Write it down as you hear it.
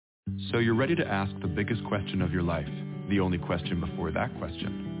So you're ready to ask the biggest question of your life, the only question before that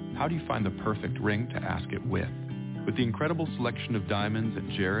question. How do you find the perfect ring to ask it with? With the incredible selection of diamonds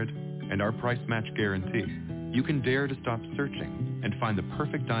at Jared and our price match guarantee, you can dare to stop searching and find the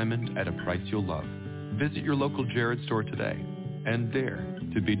perfect diamond at a price you'll love. Visit your local Jared store today and dare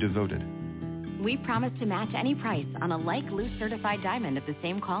to be devoted. We promise to match any price on a like loose certified diamond of the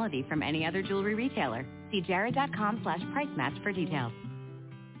same quality from any other jewelry retailer. See jared.com/price match for details.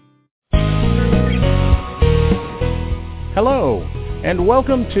 Hello, and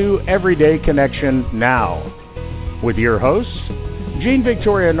welcome to Everyday Connection Now, with your hosts, Jean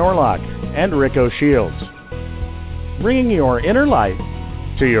Victoria Norlock and Rick O'Shields, bringing your inner light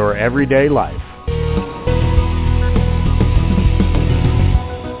to your everyday life.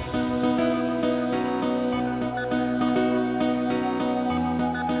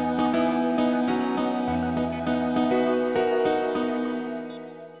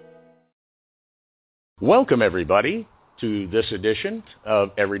 Welcome, everybody, to this edition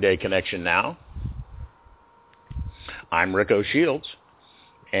of Everyday Connection Now. I'm Rick O'Shields,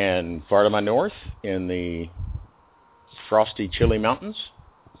 and far to my north in the frosty, chilly mountains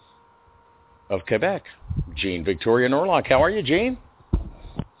of Quebec, Jean Victoria Norlock. How are you, Jean?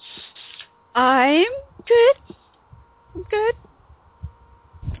 I'm good. I'm good.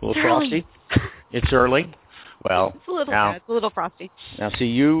 A little frosty? It's early. Well, it's a little frosty. Now, see,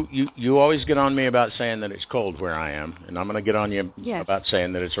 you always get on me about saying that it's cold where I am, and I'm going to get on you about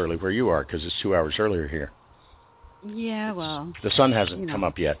saying that it's early where you are, because it's 2 hours earlier here. Yeah, well. The sun hasn't come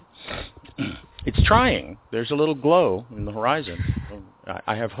up yet. It's trying. There's a little glow in the horizon.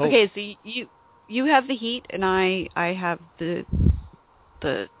 I have hope. Okay, so you have the heat, and I have the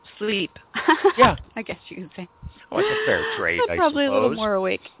sleep. Yeah. I guess you could say. Oh, it's a fair trade, I'm probably a little more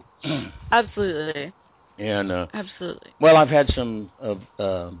awake. Absolutely. And absolutely. Well, I've had some of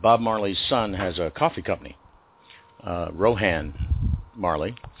Bob Marley's son has a coffee company, Rohan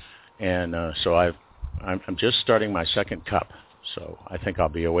Marley, and so I'm just starting my second cup, so I think I'll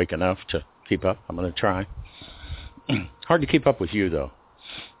be awake enough to keep up. I'm going to try. Hard to keep up with you, though.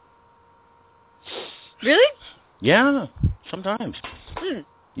 Really? Yeah, sometimes.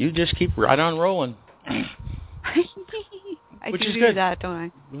 You just keep right on rolling. I Which do is good. That, don't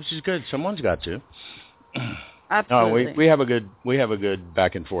I? Which is good. Someone's got to. Absolutely. No, we have a good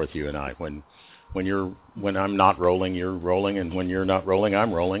back and forth, you and I. When I'm not rolling, you're rolling, and when you're not rolling,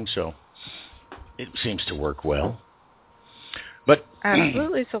 I'm rolling. So it seems to work well. But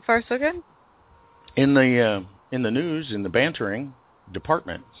absolutely, so far so good. In the news, in the bantering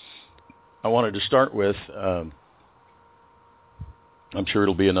department, I wanted to start with. I'm sure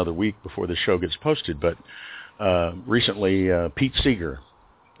it'll be another week before the show gets posted, but recently Pete Seeger,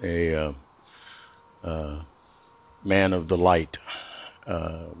 a man of the light,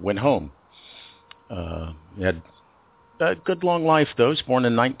 went home. He had a good long life, though. He was born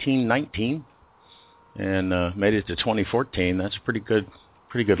in 1919 and made it to 2014. That's a pretty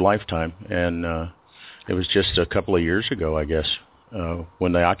good lifetime. And it was just a couple of years ago, I guess,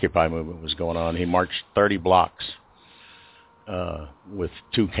 when the Occupy movement was going on. He marched 30 blocks with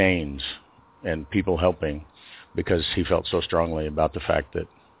 2 canes and people helping because he felt so strongly about the fact that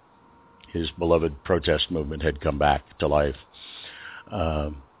his beloved protest movement had come back to life.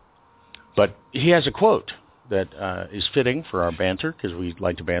 But he has a quote that is fitting for our banter, because we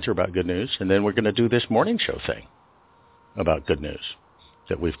like to banter about good news. And then we're going to do this morning show thing about good news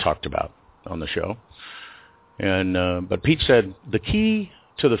that we've talked about on the show. And but Pete said, the key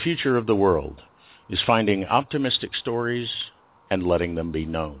to the future of the world is finding optimistic stories and letting them be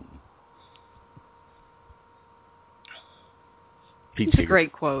known. It's a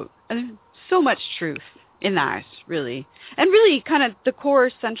great quote. And so much truth in that, really. And really kind of the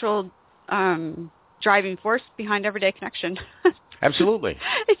core central driving force behind Everyday Connection. Absolutely.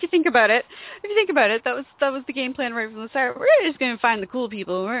 If you think about it, that was the game plan right from the start. We're just going to find the cool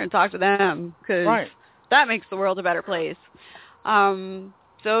people and we're going to talk to them because that makes the world a better place.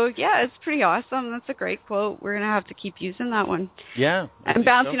 So, yeah, it's pretty awesome. That's a great quote. We're going to have to keep using that one. Yeah. And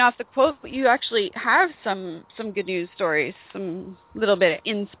bouncing off the quote, you actually have some good news stories, some little bit of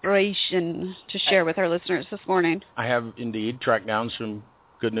inspiration to share with our listeners this morning. I have indeed tracked down some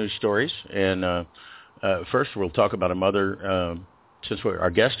good news stories. And first we'll talk about a mother, since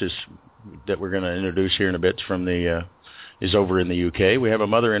our guest that we're going to introduce here in a bit is over in the UK. We have a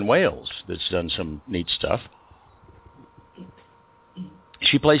mother in Wales that's done some neat stuff.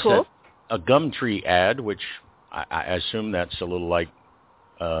 She placed a Gumtree ad, which I assume that's a little like,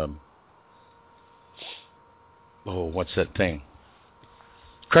 what's that thing?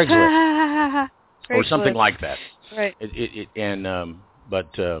 Craigslist. Or something like that. Right.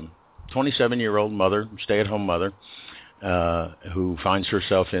 But 27-year-old mother, stay-at-home mother, who finds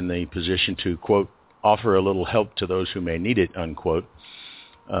herself in the position to, quote, offer a little help to those who may need it, unquote,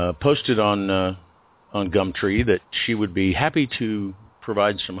 posted on Gumtree that she would be happy to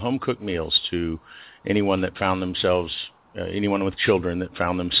provide some home-cooked meals to anyone that found themselves, anyone with children that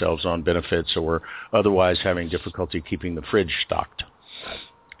found themselves on benefits or otherwise having difficulty keeping the fridge stocked.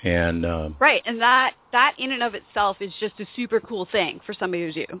 And right, and that in and of itself is just a super cool thing for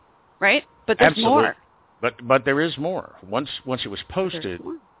somebody to do, right? But there's absolutely. more. But there is more. Once it was posted,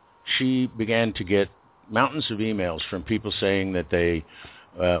 she began to get mountains of emails from people saying that they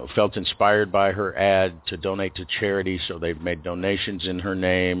felt inspired by her ad to donate to charity, so they've made donations in her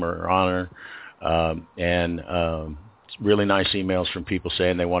name or honor, and really nice emails from people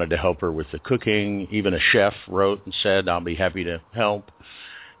saying they wanted to help her with the cooking. Even a chef wrote and said, "I'll be happy to help."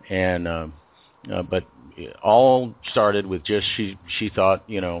 And but it all started with just she thought,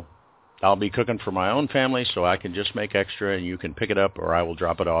 I'll be cooking for my own family, so I can just make extra, and you can pick it up, or I will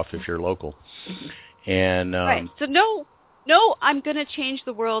drop it off if you're local. And right. So no, I'm going to change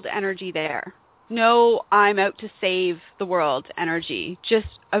the world energy there. No, I'm out to save the world energy. Just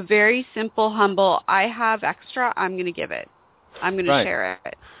a very simple, humble, I have extra, I'm going to give it. I'm going to share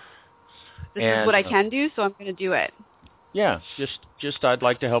it. This is what I can do, so I'm going to do it. Yeah, just I'd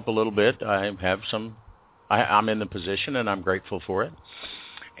like to help a little bit. I have some, I'm in the position, and I'm grateful for it.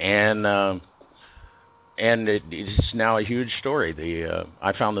 And it's now a huge story.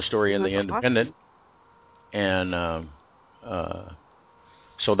 I found the story in the Independent, and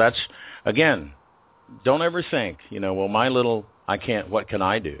so that's, again, don't ever think, well, what can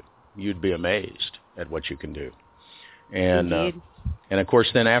I do? You'd be amazed at what you can do. And and of course,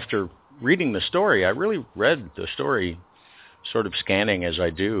 then after reading the story, I really read the story sort of scanning as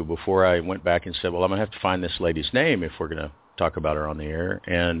I do before I went back and said, well, I'm going to have to find this lady's name if we're going to talk about her on the air.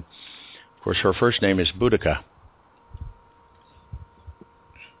 And, of course, her first name is Boudica.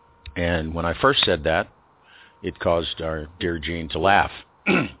 And when I first said that, it caused our dear Jean to laugh.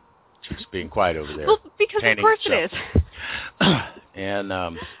 She's being quiet over there. Well, because of course it is. And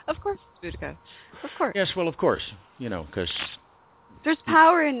of course it's Boudica. Of course. Yes, well, of course. Because there's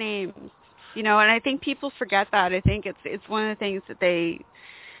power in names. And I think people forget that. I think it's one of the things that they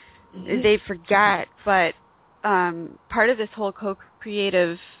forget. But part of this whole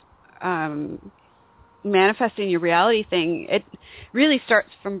co-creative manifesting your reality thing, it really starts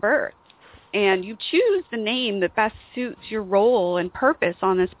from birth. And you choose the name that best suits your role and purpose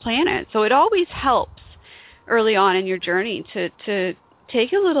on this planet. So it always helps early on in your journey to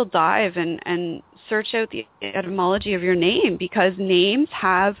take a little dive and search out the etymology of your name, because names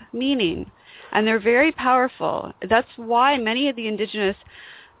have meaning. And they're very powerful. That's why many of the indigenous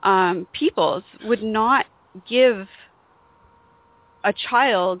peoples would not give a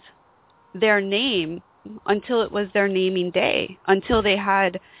child their name until it was their naming day, until they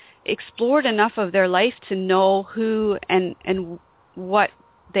had explored enough of their life to know who and what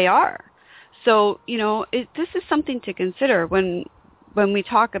they are. So, this is something to consider when we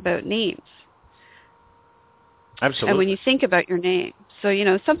talk about names. Absolutely. And when you think about your name. So,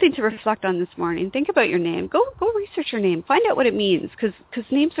 something to reflect on this morning. Think about your name. Go research your name. Find out what it means, because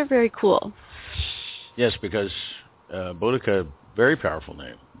names are very cool. Yes, because Boudica, very powerful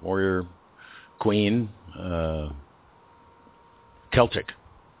name. Warrior, queen, Celtic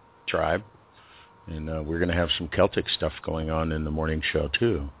tribe. And we're going to have some Celtic stuff going on in the morning show,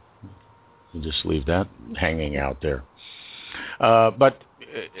 too. We'll just leave that hanging out there. But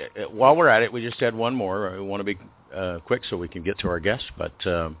while we're at it, we just had one more. I want to be quick so we can get to our guest. But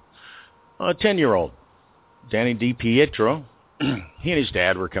a 10-year-old, Danny DiPietro, he and his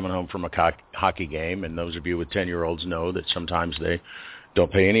dad were coming home from a hockey game. And those of you with 10-year-olds know that sometimes they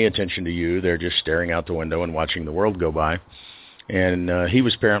don't pay any attention to you. They're just staring out the window and watching the world go by. And he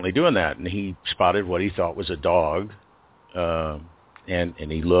was apparently doing that. And he spotted what he thought was a dog. And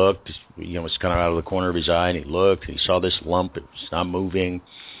he looked, it's kind of out of the corner of his eye, and he looked, and he saw this lump. It was not moving,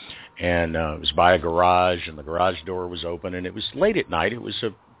 and it was by a garage, and the garage door was open, and it was late at night. It was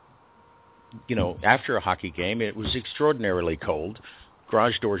after a hockey game, it was extraordinarily cold.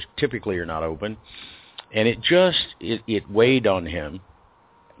 Garage doors typically are not open, and it weighed on him.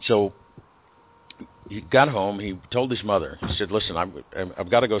 So he got home. He told his mother. He said, "Listen, I've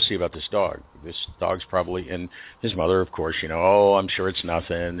got to go see about this dog. This dog's probably..." And his mother, of course, "Oh, I'm sure it's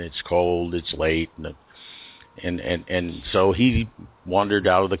nothing. It's cold. It's late." And so he wandered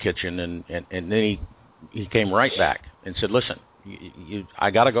out of the kitchen, and then he came right back and said, "Listen,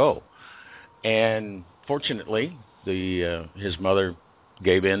 I got to go." And fortunately, his mother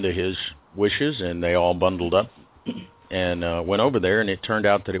gave in to his wishes, and they all bundled up and went over there, and it turned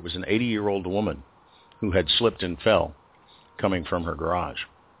out that it was an 80-year-old woman who had slipped and fell coming from her garage.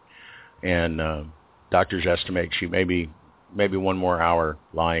 And doctors estimate she maybe 1 more hour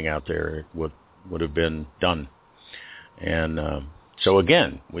lying out there would have been done. And so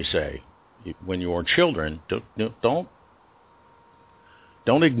again, we say, when your children,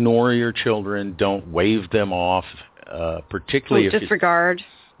 don't ignore your children, don't wave them off, particularly if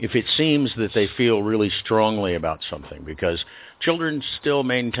it seems that they feel really strongly about something, because children still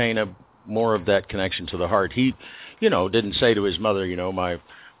maintain more of that connection to the heart. He, didn't say to his mother,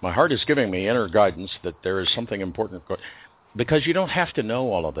 my heart is giving me inner guidance that there is something important, because you don't have to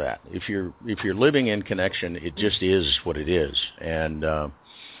know all of that. If you're living in connection, it just is what it is. And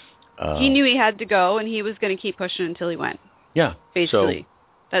he knew he had to go, and he was going to keep pushing until he went. Yeah, basically.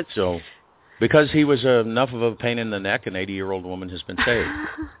 So because he was enough of a pain in the neck, an 80-year-old woman has been saved.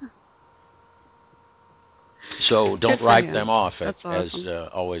 So don't write them off as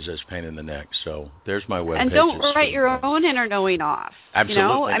always as pain in the neck. So there's my webpage. And don't write your own inner knowing off. Absolutely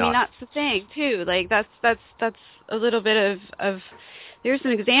not. I mean, that's the thing too. Like that's a little bit of there's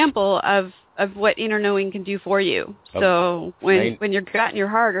an example of what inner knowing can do for you. So when your gut and your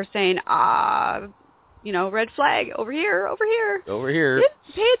heart are saying, red flag over here.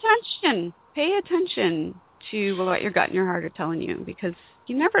 Pay attention to what your gut and your heart are telling you, because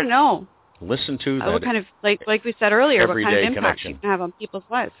you never know. Listen to that. What kind of, like we said earlier, what kind of impact connection you can have on people's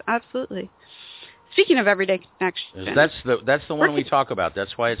lives. Absolutely. Speaking of everyday connections. That's the one we talk about.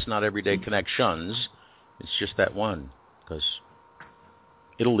 That's why it's not everyday connections. It's just that one, because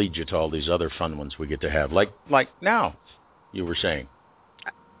it'll lead you to all these other fun ones we get to have, like now, you were saying.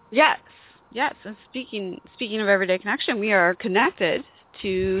 Yes. And speaking of everyday connection, we are connected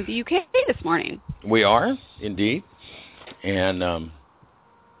to the UK this morning. We are, indeed. And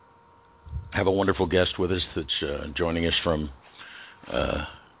have a wonderful guest with us that's joining us from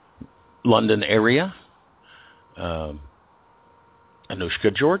London area, Anushka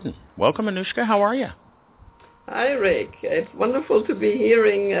Jordan. Welcome, Anushka. How are you? Hi, Rick. It's wonderful to be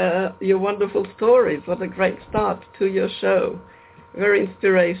hearing your wonderful stories. What a great start to your show. Very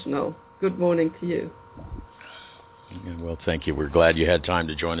inspirational. Good morning to you. Well, thank you. We're glad you had time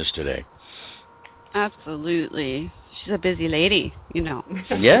to join us today. Absolutely. She's a busy lady,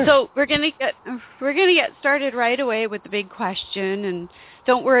 Yeah. So we're gonna get started right away with the big question, and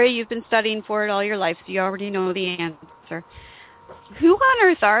don't worry, you've been studying for it all your life, so you already know the answer. Who on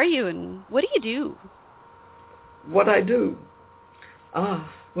earth are you, and what do you do? What I do?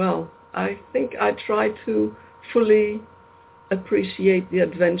 Well, I think I try to fully appreciate the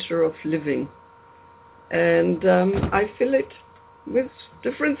adventure of living, and I fill it with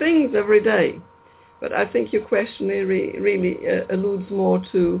different things every day. But I think your question really alludes more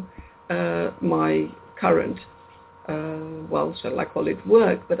to my current, shall I call it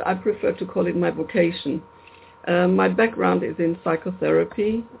work, but I prefer to call it my vocation. My background is in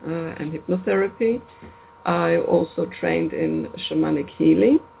psychotherapy and hypnotherapy. I also trained in shamanic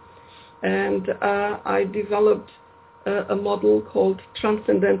healing, and I developed a model called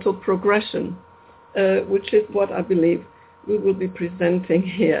transcendental progression, which is what I believe we will be presenting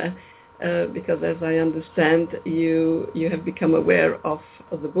here. Because as I understand, you have become aware of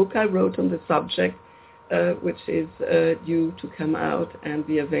the book I wrote on the subject, which is due to come out and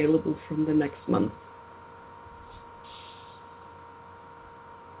be available from the next month.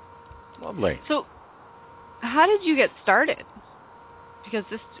 Lovely. So, how did you get started? Because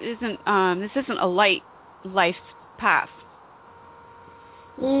this isn't a light life path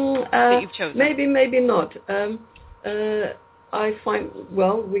that you've chosen. Maybe not. I find,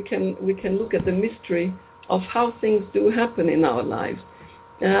 we can look at the mystery of how things do happen in our lives.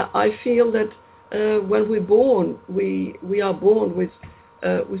 I feel that when we're born, we are born with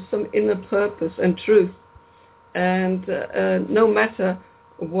some inner purpose and truth, and no matter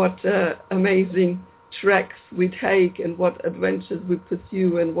what amazing tracks we take and what adventures we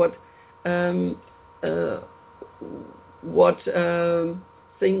pursue and what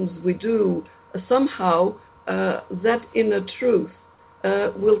things we do, somehow that inner truth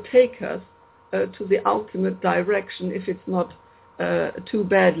will take us to the ultimate direction if it's not too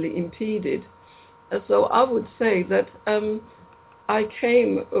badly impeded. So I would say that I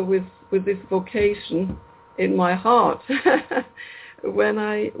came with this vocation in my heart when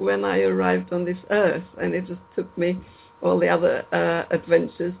I arrived on this earth, and it just took me all the other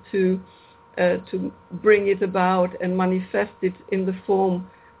adventures to bring it about and manifest it in the form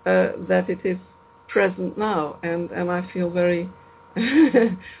that it is present now, and I feel very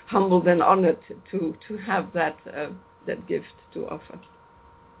humbled and honored to have that gift to offer.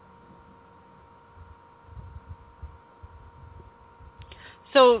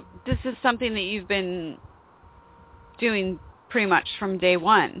 So this is something that you've been doing pretty much from day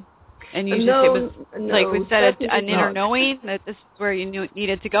one. And you it was like we said, an inner knowing that this is where you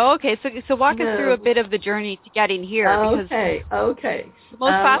needed to go. Okay, so walk us through a bit of the journey to getting here. Okay. The most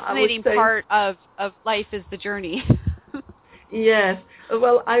fascinating part of life is the journey. Yes.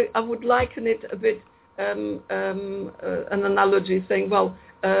 Well, I would liken it a bit, an analogy saying, well,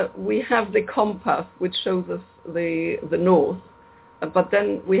 we have the compass which shows us the north, but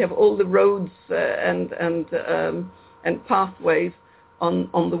then we have all the roads and pathways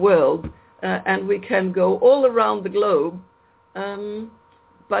on the world, and we can go all around the globe,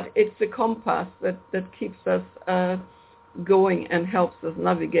 but it's the compass that keeps us going and helps us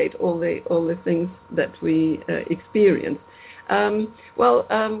navigate all the things that we experience.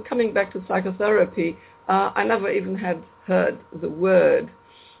 Coming back to psychotherapy, I never even had heard the word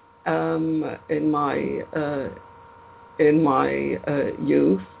in my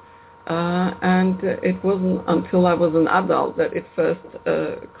youth. And it wasn't until I was an adult that it first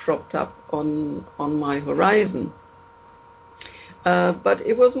cropped up on my horizon. But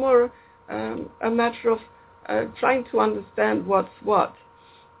it was more a matter of trying to understand what's what.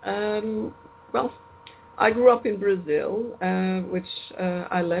 I grew up in Brazil, which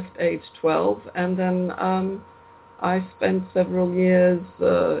I left age 12, and then I spent several years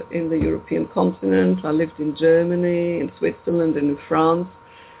in the European continent. I lived in Germany, in Switzerland, and in France.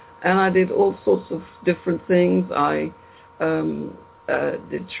 And I did all sorts of different things. I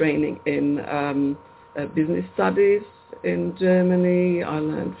did training in business studies in Germany. I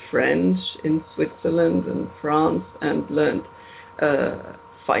learned French in Switzerland and France, and learned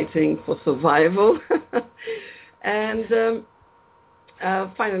fighting for survival. And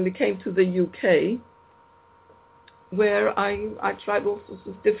finally came to the UK, where I tried all sorts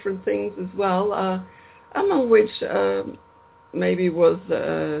of different things as well, among which maybe was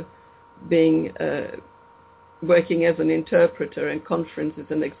working as an interpreter in conferences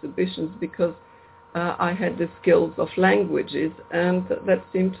and exhibitions, because I had the skills of languages, and that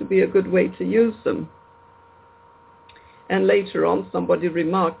seemed to be a good way to use them. And later on, somebody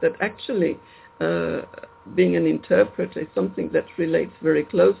remarked that actually being an interpreter is something that relates very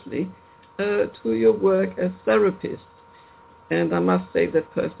closely to your work as therapist. And I must say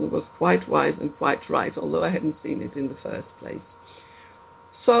that person was quite wise and quite right, although I hadn't seen it in the first place.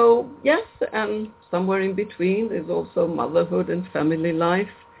 So, yes, and somewhere in between there's also motherhood and family life.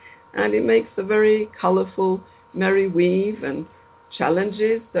 And it makes a very colorful, merry weave and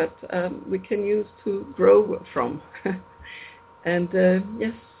challenges that we can use to grow from. And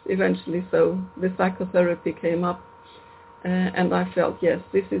yes, eventually so the psychotherapy came up. And I felt, yes,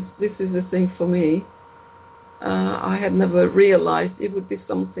 this is the thing for me. I had never realized it would be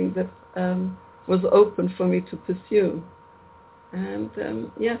something that was open for me to pursue, and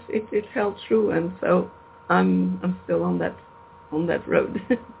yes, it held true, and so I'm still on that road.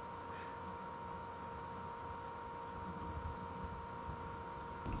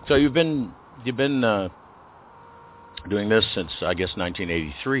 So you've been doing this since, I guess,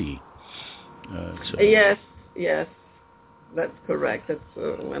 1983. Yes, that's correct. That's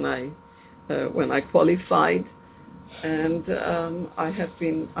when I qualified, and I have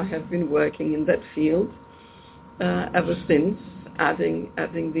been working in that field ever since, adding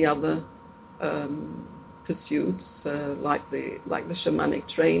the other pursuits like the shamanic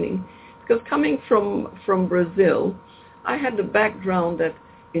training. Because coming from Brazil, I had a background that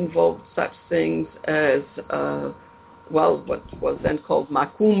involved such things as what was then called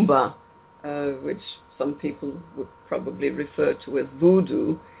macumba, which some people would probably refer to as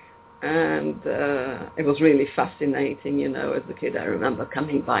voodoo. And it was really fascinating, as a kid. I remember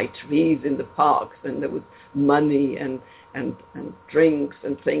coming by trees in the parks, and there was money and drinks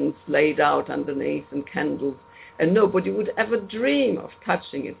and things laid out underneath, and candles, and nobody would ever dream of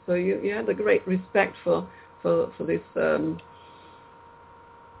touching it. So you had a great respect for this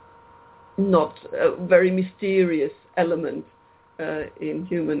not very mysterious element in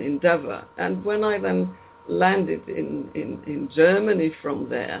human endeavor. And when I then landed in Germany from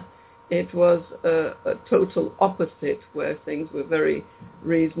there, it was a total opposite, where things were very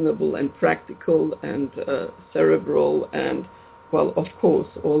reasonable and practical and cerebral, and, well, of course,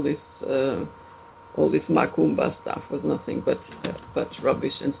 all this macumba stuff was nothing but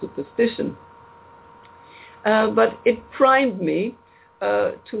rubbish and superstition. But it primed me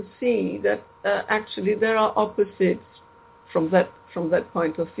to see that actually there are opposites from that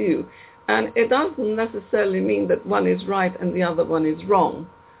point of view, and it doesn't necessarily mean that one is right and the other one is wrong.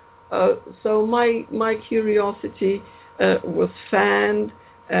 So my curiosity was fanned,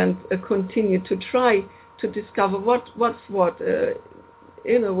 and continued to try to discover what's what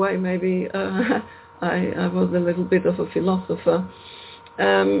in a way, maybe I was a little bit of a philosopher.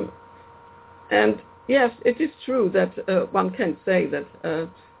 And yes, it is true that one can say that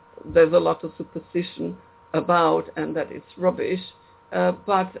there's a lot of superstition about and that it's rubbish,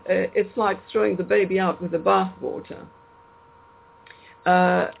 but it's like throwing the baby out with the bathwater.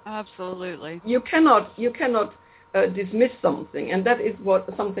 Absolutely. You cannot dismiss something, and that is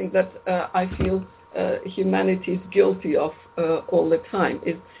something that I feel humanity is guilty of all the time,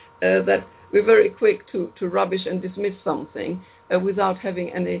 is that we're very quick to rubbish and dismiss something without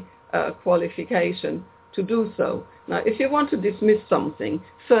having any qualification to do so. Now, if you want to dismiss something,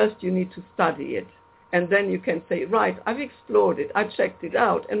 first you need to study it, and then you can say, right, I've explored it, I've checked it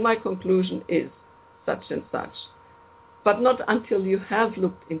out, and my conclusion is such and such. But not until you have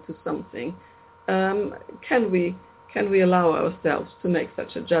looked into something can we allow ourselves to make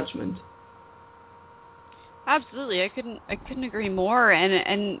such a judgment. Absolutely, I couldn't agree more.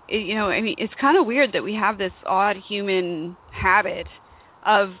 And it's kind of weird that we have this odd human habit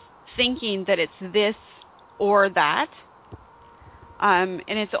of thinking that it's this or that. And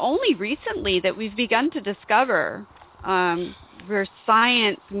it's only recently that we've begun to discover where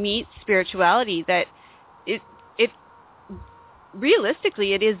science meets spirituality that it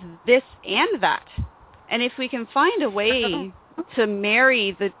realistically it is this and that. And if we can find a way to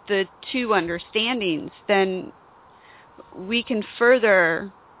marry the two understandings, then we can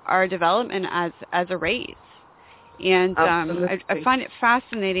further our development as a race. And I find it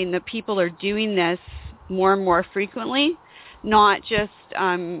fascinating that people are doing this more and more frequently, not just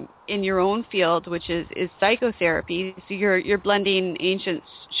in your own field, which is psychotherapy. So you're blending ancient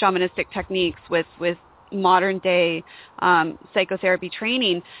shamanistic techniques with modern day psychotherapy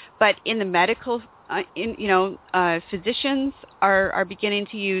training, but in the medical physicians are beginning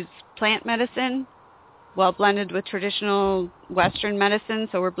to use plant medicine well blended with traditional Western medicine.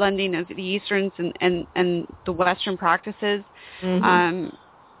 So we're blending of the Easterns and the Western practices. Mm-hmm.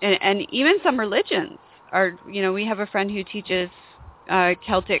 And even some religions are, we have a friend who teaches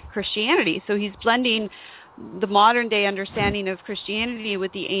Celtic Christianity. So he's blending the modern day understanding of Christianity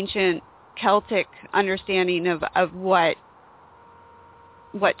with the ancient Celtic understanding of what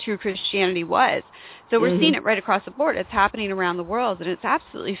true Christianity was. So we're seeing it right across the board. It's happening around the world, and it's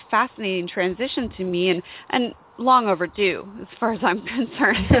absolutely fascinating transition to me, and long overdue as far as I'm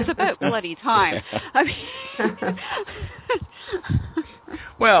concerned. It's about bloody time. I mean,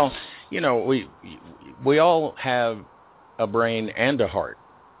 well, we all have a brain and a heart.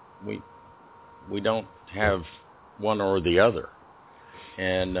 We don't have one or the other,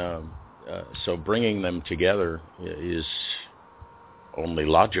 and so bringing them together is only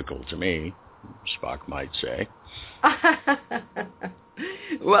logical to me, Spock might say.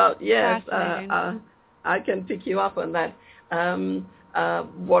 Well, yes, I can pick you up on that.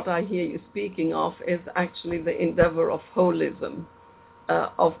 What I hear you speaking of is actually the endeavor of holism,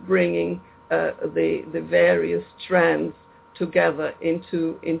 of bringing the various strands together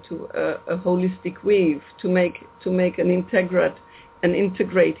into a holistic weave to make an integrated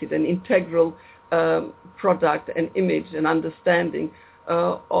and integral product and image and understanding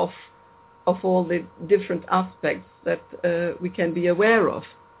of all the different aspects that we can be aware of.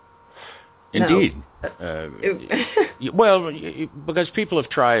 Indeed. Well, because people have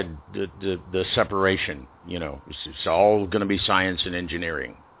tried the separation, it's all going to be science and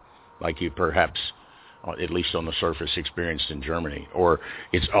engineering, like you perhaps, at least on the surface, experienced in Germany, or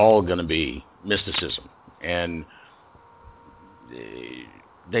it's all going to be mysticism, and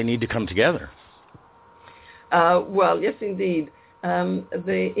they need to come together. Well, yes, indeed.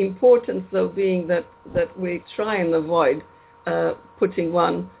 The importance, though, being that we try and avoid putting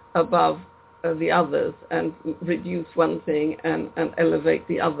one above the others and reduce one thing and elevate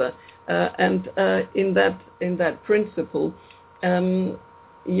the other. And in that principle,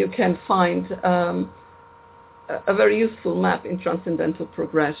 you can find a very useful map in transcendental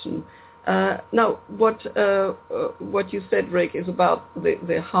progression. Now, what you said, Rick, is about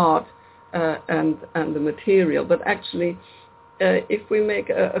the heart and the material, but actually, if we make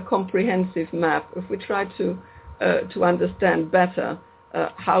a comprehensive map, if we try to understand better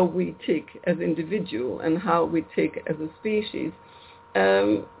how we tick as individual and how we tick as a species,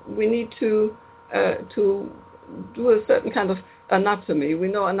 we need to do a certain kind of anatomy. We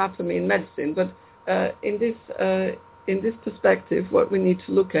know anatomy in medicine, but in this perspective, what we need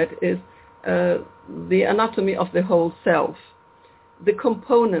to look at is the anatomy of the whole self, the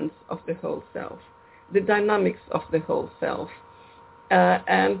components of the whole self, the dynamics of the whole self.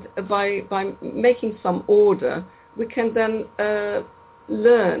 And by making some order, we can then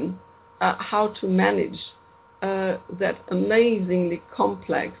learn how to manage that amazingly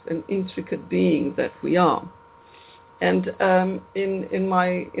complex and intricate being that we are. And in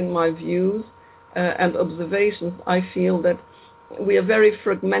my views and observations, I feel that we are very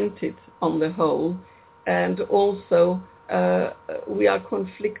fragmented on the whole, and also we are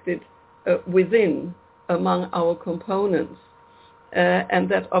conflicted within among our components, and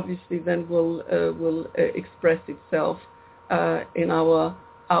that obviously then will express itself in our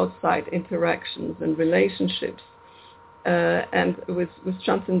outside interactions and relationships. And with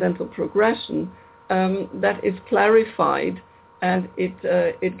transcendental progression, that is clarified, and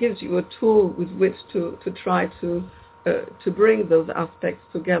it gives you a tool with which to try to bring those aspects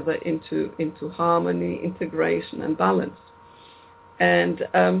together into harmony, integration, and balance. And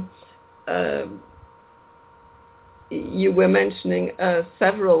you were mentioning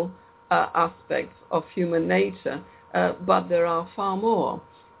several aspects of human nature, but there are far more.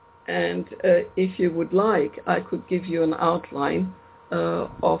 And if you would like, I could give you an outline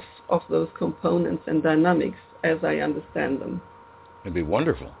of those components and dynamics as I understand them. It'd be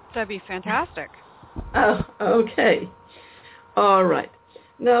wonderful. That'd be fantastic. Oh, okay. All right.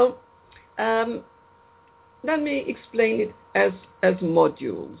 Now, let me explain it as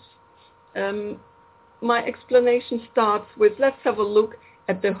modules. My explanation starts with, let's have a look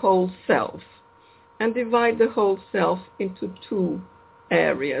at the whole self and divide the whole self into two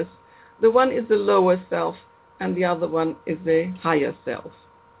areas. The one is the lower self and the other one is the higher self.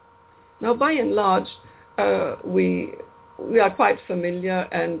 Now, by and large, we are quite familiar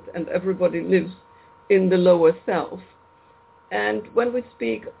and everybody lives in the lower self. And when we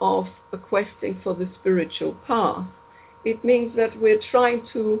speak of a questing for the spiritual path, it means that we're trying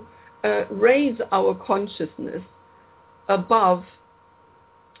to raise our consciousness above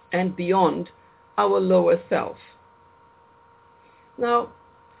and beyond our lower self. Now,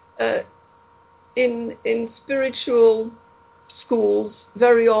 in spiritual schools,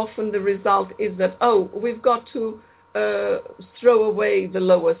 very often the result is that, we've got to throw away the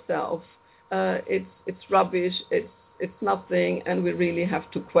lower self. It's rubbish, it's nothing, and we really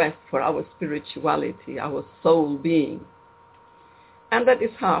have to quest for our spirituality, our soul being. And that is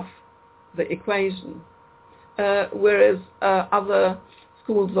half the equation. Whereas other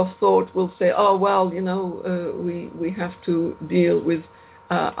schools of thought will say, we have to deal with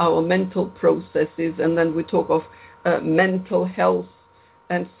our mental processes, and then we talk of mental health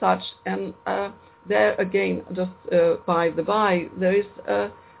and such. And there again, just by the by, there is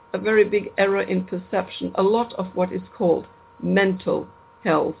a very big error in perception. A lot of what is called mental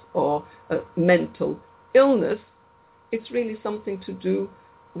health or mental illness, it's really something to do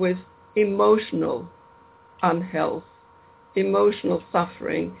with emotional unhealth, emotional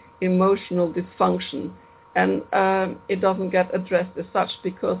suffering, emotional dysfunction, and it doesn't get addressed as such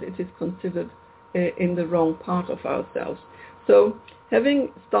because it is considered in the wrong part of ourselves. So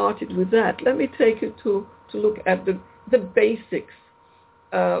having started with that, let me take you to look at the basics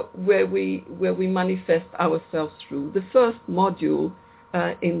where we manifest ourselves through. The first module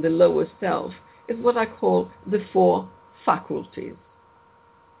in the lower self is what I call the four faculties.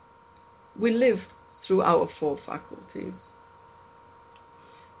 We live through our four faculties.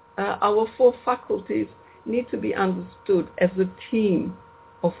 Our four faculties need to be understood as a team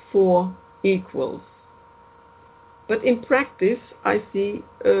of four equals. But in practice, I see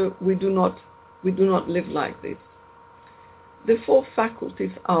we do not live like this. The four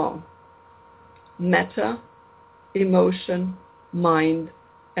faculties are matter, emotion, mind,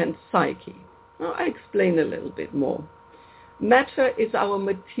 and psyche. Now, I explain a little bit more. Matter is our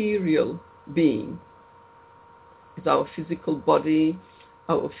material being. It's our physical body,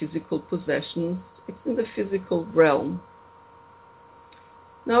 our physical possessions. It's in the physical realm.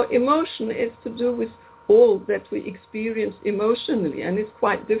 Now, emotion is to do with all that we experience emotionally, and it's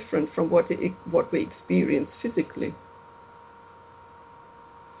quite different from what we experience physically.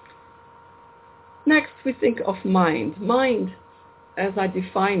 Next, we think of mind. Mind, as I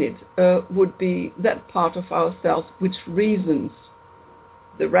define it, would be that part of ourselves which reasons,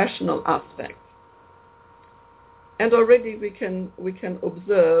 the rational aspect. And already we can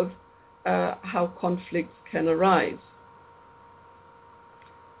observe how conflicts can arise.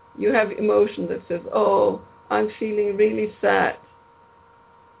 You have emotion that says, I'm feeling really sad.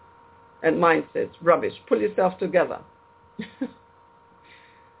 And mind says, rubbish, pull yourself together.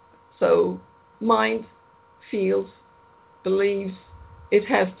 So mind feels, believes it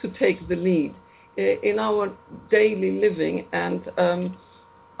has to take the lead. In our daily living and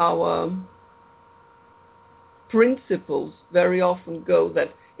our principles very often go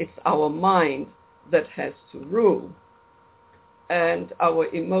that it's our mind that has to rule, and our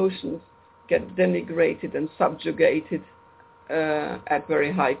emotions get denigrated and subjugated at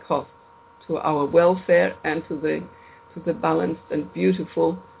very high cost to our welfare and to the balanced and beautiful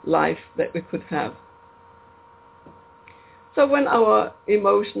life that we could have. So when our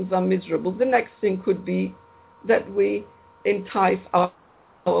emotions are miserable, the next thing could be that we entice our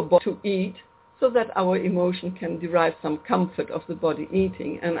body to eat so that our emotion can derive some comfort of the body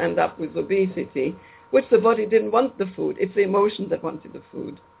eating and end up with obesity, which the body didn't want the food. It's the emotion that wanted the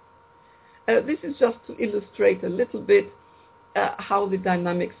food. This is just to illustrate a little bit how the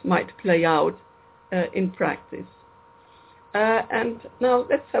dynamics might play out in practice. And now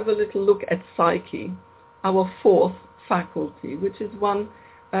let's have a little look at psyche, our fourth faculty, which is one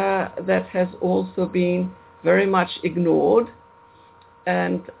that has also been very much ignored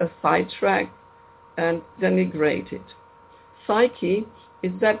and sidetracked and denigrated. Psyche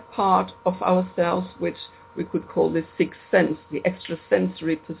is that part of ourselves which we could call the sixth sense, the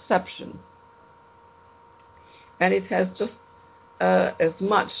extrasensory perception. And it has just as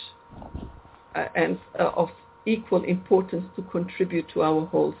much and of equal importance to contribute to our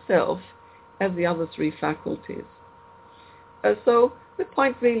whole self as the other three faculties. So the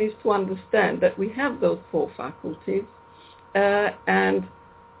point really is to understand that we have those four faculties and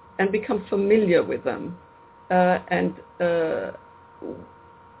become familiar with them. And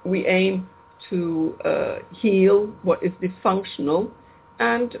we aim to heal what is dysfunctional,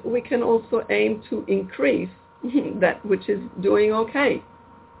 and we can also aim to increase that which is doing okay.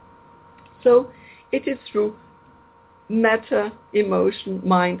 So it is through matter, emotion,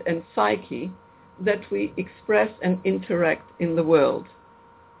 mind, and psyche that we express and interact in the world.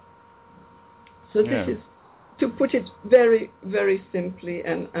 So this is, to put it very, very simply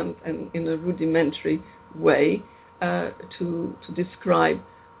and in a rudimentary way, to describe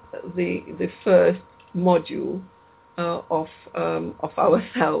the first module of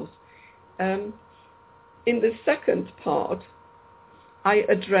ourselves. In the second part, I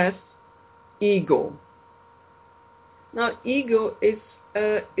address ego. Now, ego is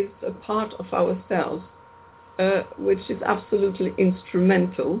a part of ourselves which is absolutely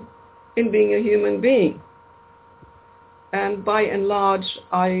instrumental in being a human being. And by and large,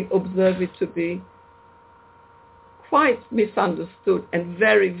 I observe it to be quite misunderstood and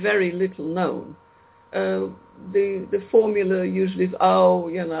very, very little known. The formula usually is,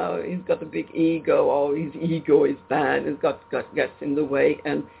 he's got a big ego, or his ego is bad, it gets in the way.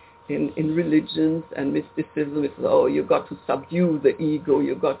 And in religions and mysticism, it's, you've got to subdue the ego,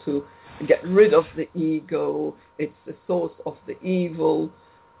 you've got to get rid of the ego, it's the source of the evil,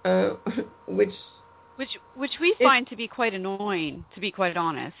 which we find to be quite annoying, to be quite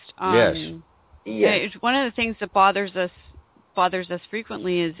honest. Yes. Yes. One of the things that bothers us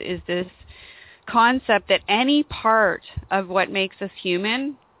frequently is this concept that any part of what makes us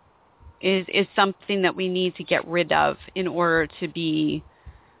human is something that we need to get rid of in order to be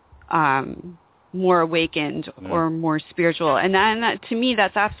more awakened or more spiritual. And that to me,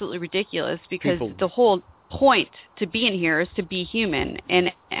 that's absolutely ridiculous, because the whole point to being here is to be human,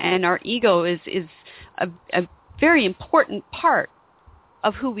 and our ego is a very important part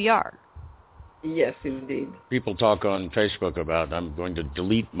of who we are. Yes, indeed. People talk on Facebook about, I'm going to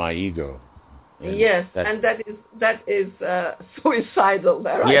delete my ego. And yes, and that is suicidal.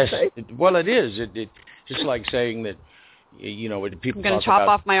 Yes, I say. Well, it is. It just like saying that, people I'm going talk to chop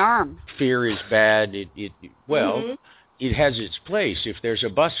about off my arm. Fear is bad. It has its place. If there's a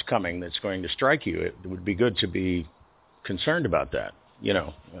bus coming that's going to strike you, it would be good to be concerned about that.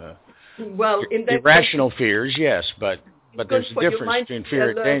 Well, in that irrational fears, yes, but there's a difference between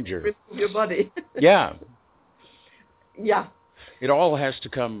fear and danger. Remove your body. Yeah. Yeah. It all has to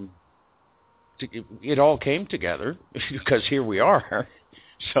come. It all came together because here we are.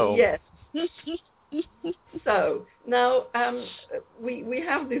 So yes. So now we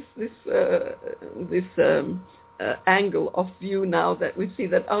have this angle of view now that we see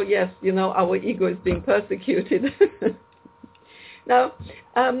that, our ego is being persecuted. Now,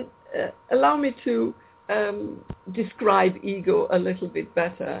 allow me to describe ego a little bit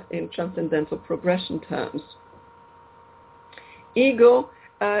better in transcendental progression terms. Ego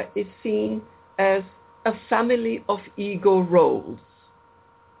is seen as a family of ego roles.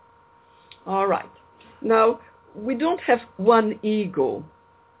 All right. Now, we don't have one ego.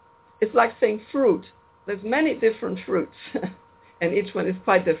 It's like saying fruit. There's many different fruits, and each one is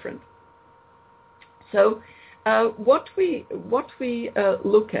quite different. So what we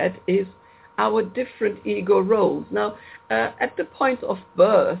look at is our different ego roles. Now, at the point of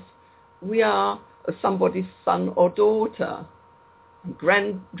birth, we are somebody's son or daughter,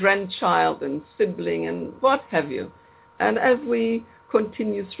 grandchild and sibling and what have you. And as we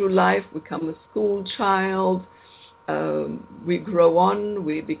continue through life, become a school child, we grow on,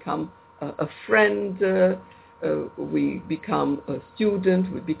 we become a friend, we become a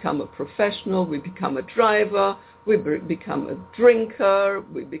student, we become a professional, we become a driver, we become a drinker,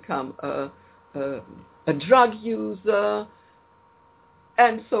 we become a drug user,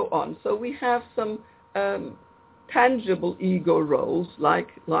 and so on. So we have some tangible ego roles like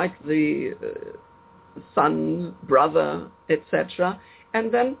the son, brother, etc.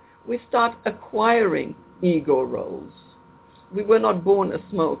 And then we start acquiring ego roles. We were not born a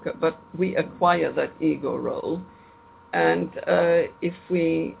smoker, but we acquire that ego role. And if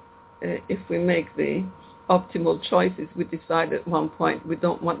we make the optimal choices, we decide at one point we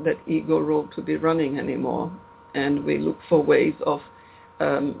don't want that ego role to be running anymore, and we look for ways of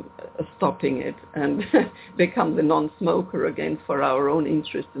stopping it and become the non-smoker again for our own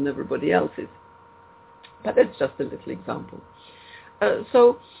interest and everybody else's. But that's just a little example.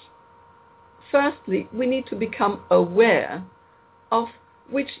 So firstly, we need to become aware of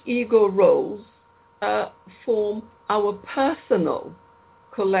which ego roles form our personal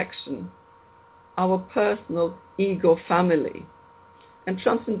collection, our personal ego family. And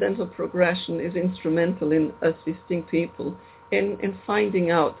transcendental progression is instrumental in assisting people in finding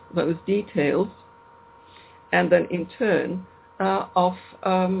out those details, and then in turn of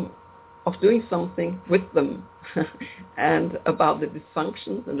doing something with them and about the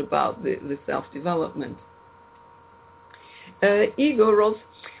dysfunctions and about the self-development. Ego roles,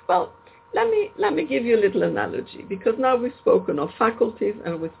 well, let me give you a little analogy, because now we've spoken of faculties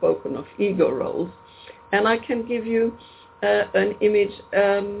and we've spoken of ego roles, and I can give you an image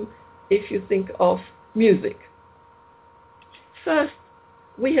if you think of music. First,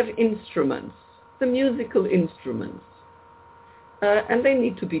 we have instruments, the musical instruments, and they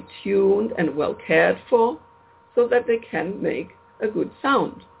need to be tuned and well cared for so that they can make a good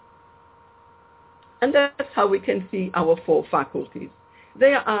sound. And that's how we can see our four faculties.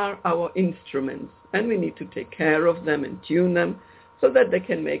 They are our instruments, and we need to take care of them and tune them so that they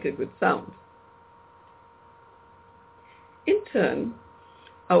can make a good sound. In turn,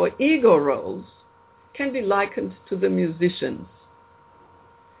 our ego roles can be likened to the musicians.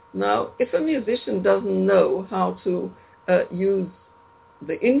 Now, if a musician doesn't know how to use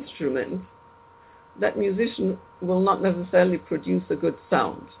the instrument, that musician will not necessarily produce a good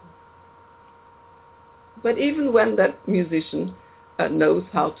sound. But even when that musician knows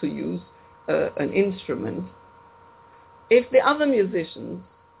how to use an instrument, if the other musicians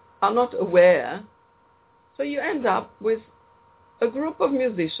are not aware, so you end up with a group of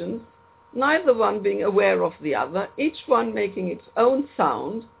musicians, neither one being aware of the other, each one making its own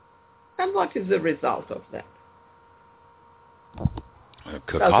sound, and what is the result of that? A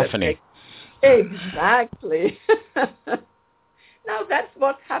cacophony. Exactly. Now that's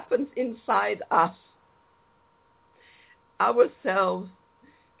what happens inside us. Ourselves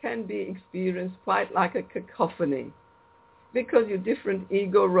can be experienced quite like a cacophony, because your different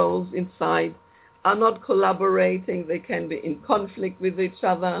ego roles inside are not collaborating. They can be in conflict with each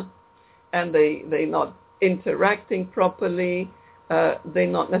other, and they're not interacting properly. They're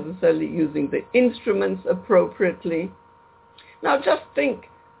not necessarily using the instruments appropriately. Now just think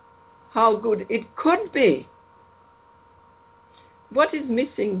how good it could be. What is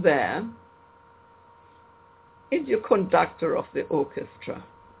missing there is your conductor of the orchestra.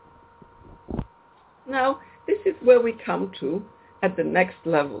 Now, this is where we come to at the next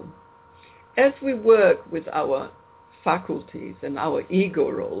level. As we work with our faculties and our ego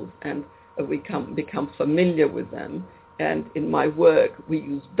roles, and we become familiar with them, and in my work we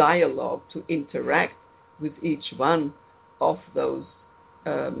use dialogue to interact with each one of those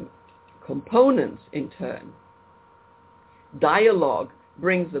components in turn. Dialogue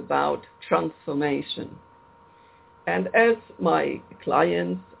brings about transformation. And as my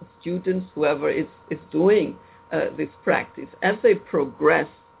clients, students, whoever is doing this practice, as they progress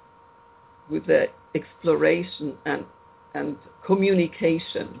with their exploration and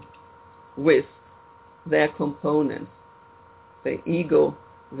communication with their components, the ego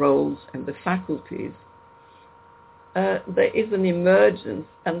roles and the faculties, there is an emergence,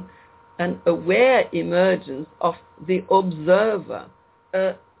 an aware emergence of the observer.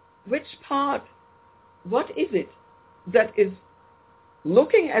 Which part, what is it that is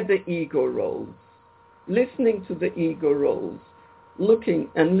looking at the ego roles, listening to the ego roles, looking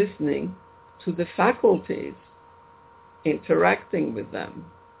and listening to the faculties, interacting with them.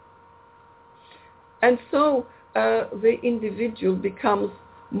 And so the individual becomes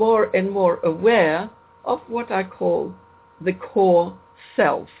more and more aware of what I call the core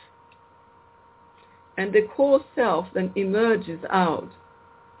self. And the core self then emerges out,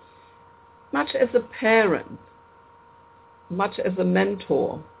 much as a parent, much as a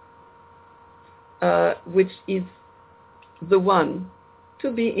mentor, which is the one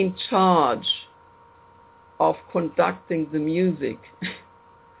to be in charge of conducting the music,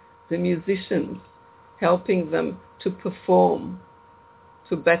 the musicians, helping them to perform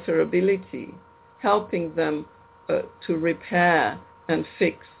to better ability, helping them to repair and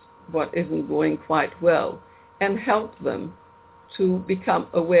fix what isn't going quite well, and help them to become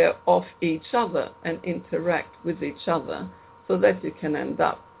aware of each other and interact with each other so that you can end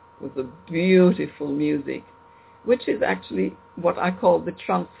up with a beautiful music, which is actually what I call the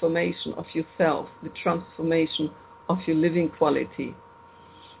transformation of yourself, the transformation of your living quality.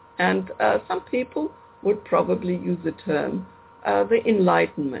 And some people would probably use the term the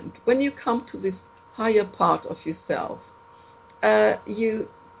enlightenment. When you come to this higher part of yourself, you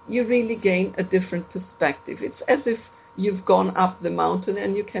really gain a different perspective. It's as if you've gone up the mountain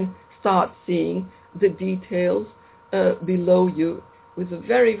and you can start seeing the details below you with a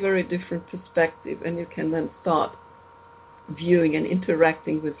very, very different perspective, and you can then start viewing and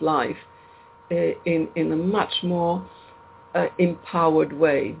interacting with life in a much more empowered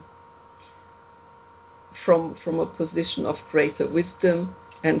way, from a position of greater wisdom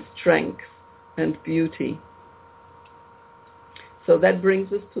and strength and beauty. So that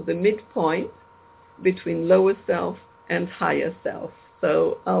brings us to the midpoint between lower self and higher self.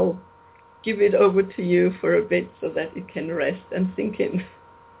 So I'll give it over to you for a bit so that it can rest and sink in.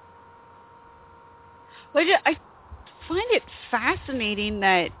 Well, I find it fascinating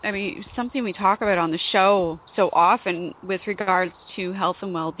that, I mean, something we talk about on the show so often with regards to health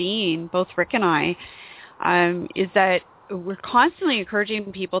and well-being, both Rick and I, is that we're constantly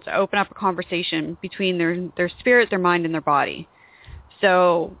encouraging people to open up a conversation between their spirit, their mind, and their body.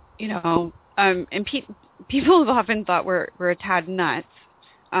 So, you know, and people have often thought we're a tad nuts.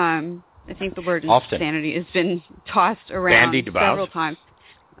 I think the word insanity has been tossed around several times.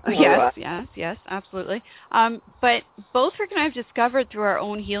 Yes, absolutely. But both Rick and I have discovered through our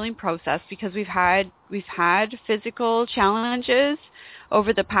own healing process, because we've had physical challenges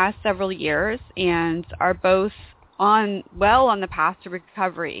over the past several years, and are both on the path to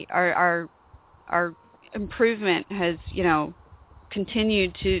recovery. Our improvement has,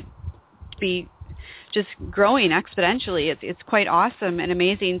 continued to be just growing exponentially. It's quite awesome and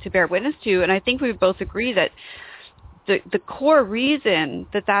amazing to bear witness to. And I think we both agree that the core reason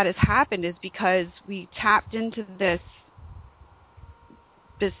that has happened is because we tapped into this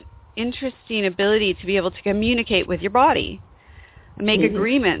interesting ability to be able to communicate with your body, make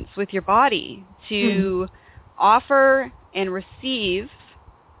agreements with your body, to offer and receive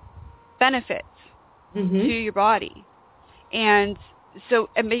benefits to your body. And so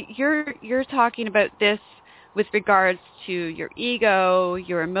you're talking about this with regards to your ego,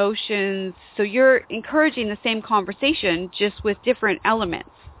 your emotions. So you're encouraging the same conversation, just with different elements.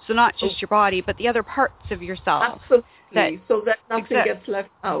 So not just your body, but the other parts of yourself. Absolutely. So that nothing gets left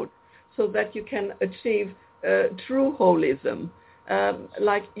out. So that you can achieve true holism.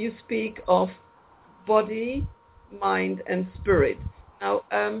 Like you speak of body, mind, and spirit. Now,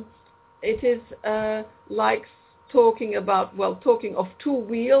 it is like talking of two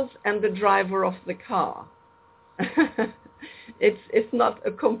wheels and the driver of the car. It's not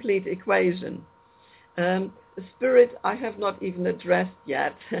a complete equation. Spirit I have not even addressed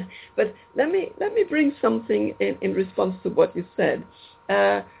yet, but let me bring something in response to what you said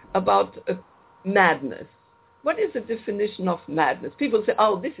about madness. What is the definition of madness? People say,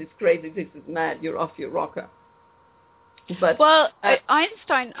 "Oh, this is crazy. This is mad. You're off your rocker." But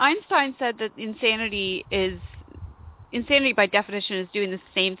Einstein said that insanity by definition is doing the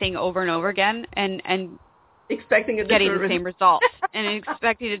same thing over and over again and expecting getting the same result and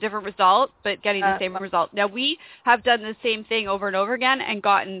expecting a different result, but getting the same result. Now, we have done the same thing over and over again and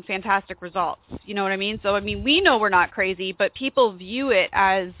gotten fantastic results. You know what I mean? So, I mean, we know we're not crazy, but people view it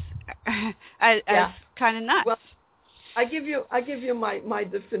as kind of nuts. Well, I give you my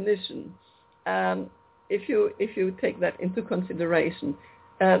definition. If you take that into consideration,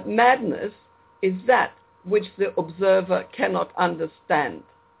 madness is that which the observer cannot understand.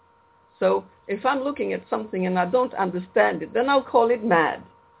 So if I'm looking at something and I don't understand it, then I'll call it mad.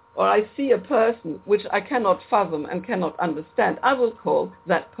 Or I see a person which I cannot fathom and cannot understand, I will call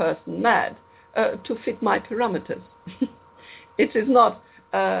that person mad to fit my parameters. It is not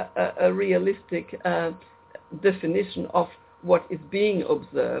a realistic definition of what is being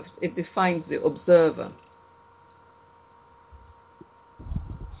observed. It defines the observer.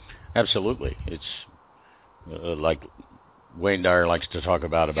 Absolutely. It's like Wayne Dyer likes to talk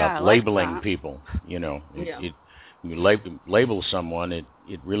about labeling people. You know, you label someone, it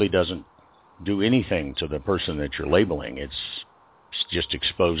really doesn't do anything to the person that you're labeling. It just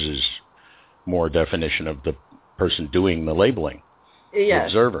exposes more definition of the person doing the labeling, the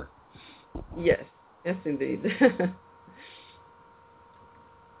observer. Yes, indeed.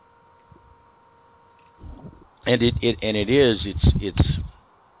 And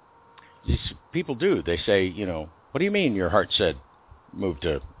it's people do. They say, you know, what do you mean your heart said move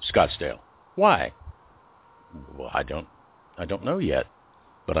to Scottsdale? Why? Well, I don't know yet,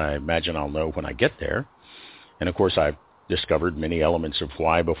 but I imagine I'll know when I get there. And of course, I've discovered many elements of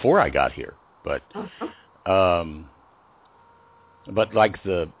why before I got here. But but like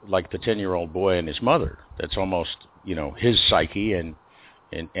the 10-year-old boy and his mother, that's almost, you know, his psyche and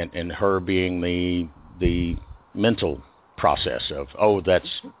her being the mental process of, oh, that's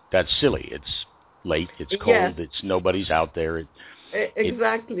silly. It's late. It's cold. It's nobody's out there.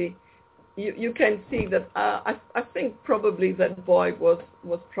 Exactly. You can see that. I think probably that boy was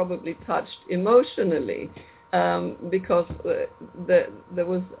probably touched emotionally because there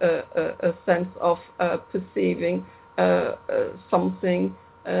was a sense of perceiving something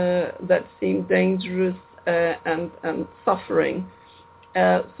that seemed dangerous and suffering.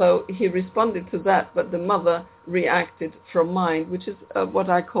 So he responded to that, but the mother reacted from mind, which is what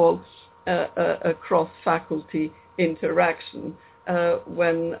I call a cross-faculty interaction,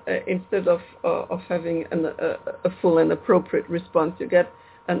 when instead of having a full and appropriate response, you get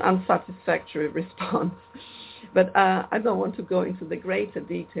an unsatisfactory response. But I don't want to go into the greater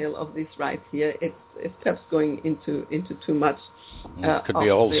detail of this right here. It's perhaps going into too much. It could be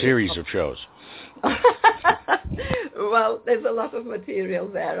a whole series of shows. Well, there's a lot of material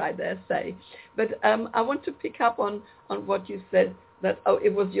there, I dare say. But I want to pick up on what you said, that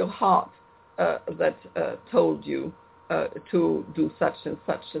it was your heart that told you to do such and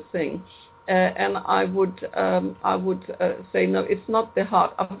such a thing. And I would say, no, it's not the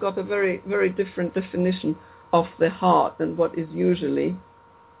heart. I've got a very, very different definition of the heart than what is usually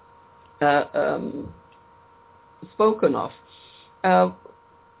spoken of.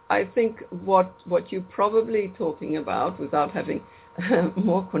 I think what you're probably talking about, without having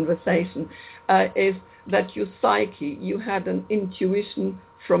more conversation, is that your psyche, you had an intuition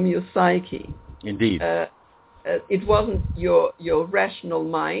from your psyche. Indeed. It wasn't your rational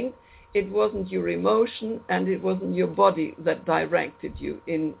mind, it wasn't your emotion, and it wasn't your body that directed you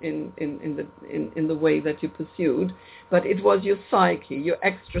in the way that you pursued, but it was your psyche, your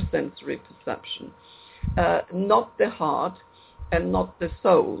extrasensory perception, not the heart and not the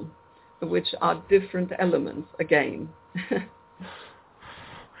soul, which are different elements again.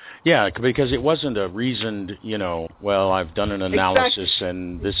 Yeah, because it wasn't a reasoned, you know, well, I've done an analysis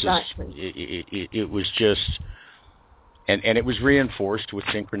and this is, it was just, and it was reinforced with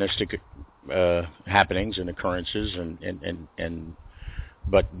synchronistic happenings and occurrences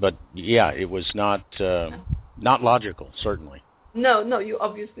but yeah, it was not logical, certainly. No, you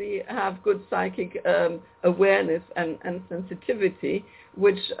obviously have good psychic awareness and sensitivity,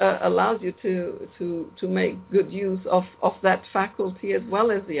 which allows you to make good use of that faculty as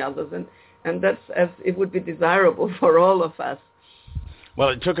well as the others, and that's as it would be desirable for all of us. Well,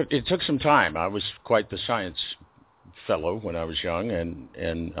 it took some time. I was quite the science fellow when I was young,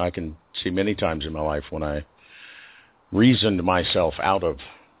 and I can see many times in my life when I reasoned myself out of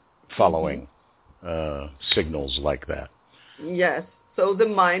following signals like that. Yes, so the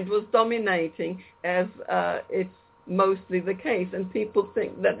mind was dominating, as it's mostly the case, and people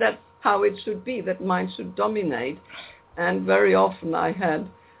think that that's how it should be, that mind should dominate. And very often I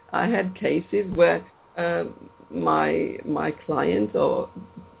had cases where my clients or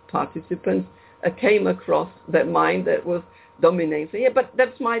participants came across that mind that was dominating. So, yeah, but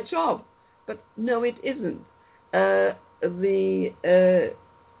that's my job. But no, it isn't. The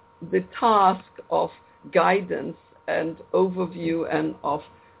task of guidance and overview and of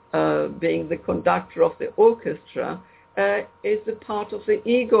being the conductor of the orchestra is a part of the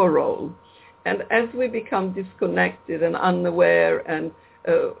ego role. And as we become disconnected and unaware, and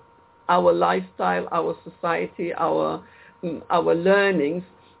our lifestyle, our society, our learnings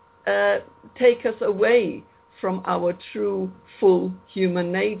take us away from our true, full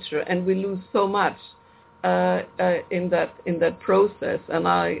human nature, and we lose so much in that process. And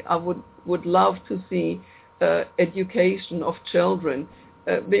I would love to see education of children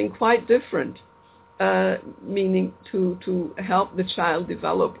being quite different, meaning to help the child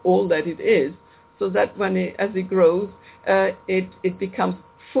develop all that it is, so that as it grows, it becomes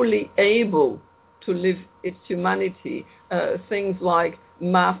fully able to live its humanity. Things like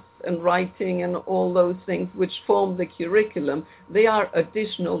maths and writing and all those things which form the curriculum, they are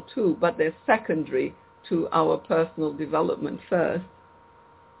additional too, but they're secondary to our personal development first.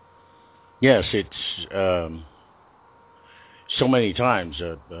 Yes, it's so many times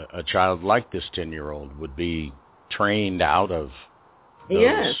a child like this 10-year-old would be trained out of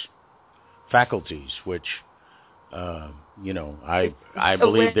those faculties, which, I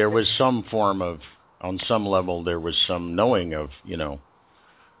believe there was some form of, on some level, there was some knowing of,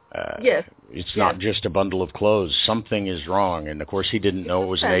 it's not just a bundle of clothes. Something is wrong. And, of course, he didn't know it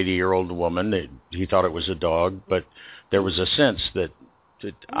was an 80-year-old woman. He thought it was a dog. But there was a sense that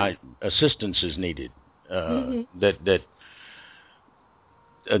assistance is needed, that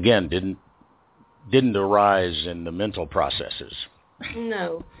again, didn't arise in the mental processes.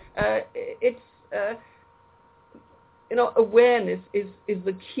 No. It's, awareness is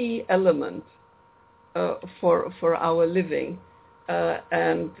the key element for our living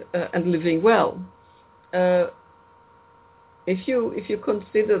and living well. If you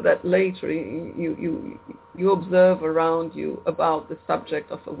consider that later, you observe around you about the subject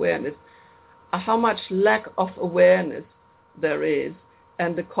of awareness, how much lack of awareness there is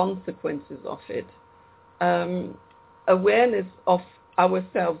and the consequences of it. Awareness of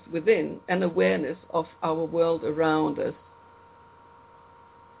ourselves within and awareness of our world around us.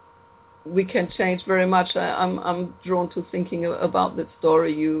 We can change very much. I'm drawn to thinking about the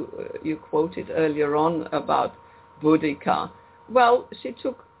story you quoted earlier on about Boudica. Well, she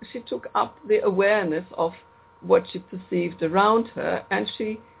took up the awareness of what she perceived around her, and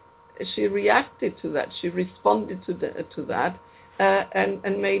she reacted to that. She responded to that,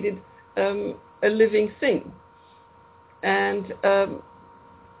 and made it a living thing. And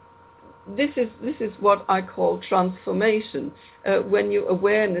this is what I call transformation. When your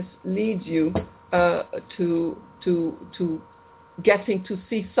awareness leads you to getting to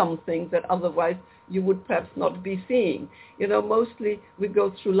see something that otherwise you would perhaps not be seeing. Mostly we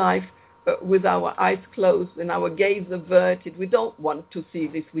go through life with our eyes closed and our gaze averted. We don't want to see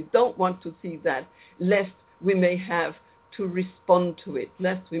this. We don't want to see that, lest we may have to respond to it,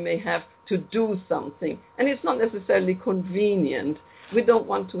 lest we may have to do something. And it's not necessarily convenient. We don't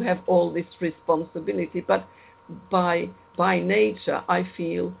want to have all this responsibility, but by nature, I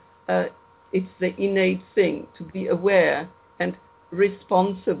feel it's the innate thing to be aware and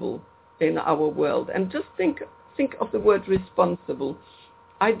responsible in our world. And just think of the word responsible.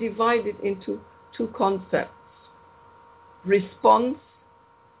 I divide it into two concepts. Response,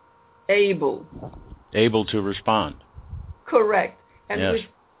 able. Able to respond. Correct. And yes.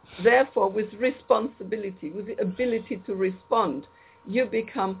 Therefore, with responsibility, with the ability to respond, you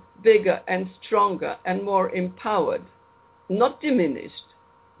become bigger and stronger and more empowered, not diminished,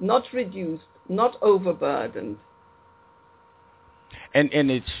 not reduced, not overburdened. And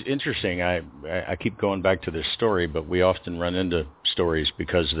it's interesting. I keep going back to this story, but we often run into stories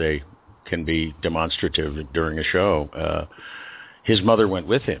because they can be demonstrative during a show. His mother went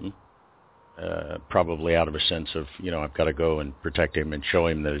with him, probably out of a sense of, I've got to go and protect him and show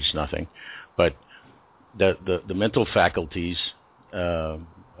him that it's nothing. But the mental faculties, the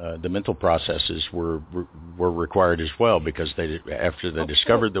mental processes were required as well, because after they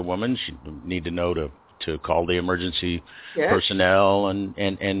discovered the woman, she need to know to call the emergency personnel,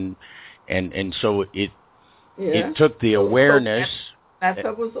 and so it took the awareness.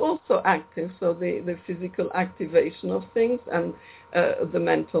 Metta was also active, so the physical activation of things and the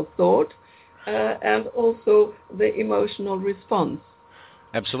mental thought, and also the emotional response.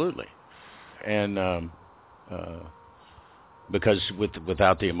 Absolutely, and because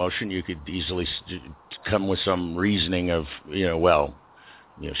without the emotion, you could easily come with some reasoning of,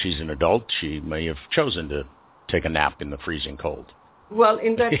 she's an adult. She may have chosen to take a nap in the freezing cold. Well,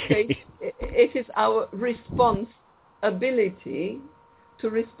 in that case, it is our response ability to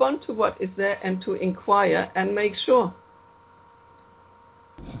respond to what is there and to inquire and make sure.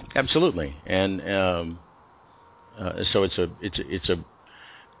 Absolutely, and so it's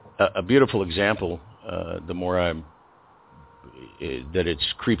a beautiful example. The more that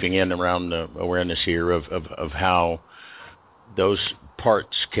it's creeping in around the awareness here of how those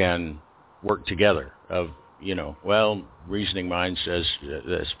parts can work together. Reasoning mind says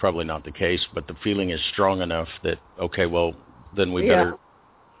that's probably not the case, but the feeling is strong enough that, okay, well, then we better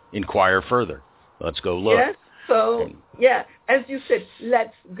inquire further. Let's go look. Yes. So, as you said,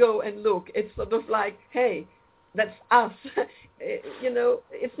 let's go and look. It's sort of like, hey, that's us.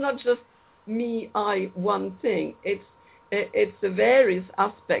 It's not just me, I, one thing. It's the various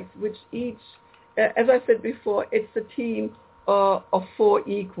aspects which each, as I said before, it's a team of four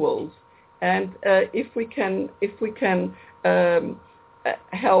equals. And if we can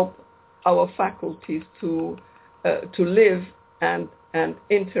help our faculties to live and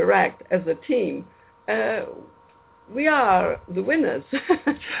interact as a team, we are the winners.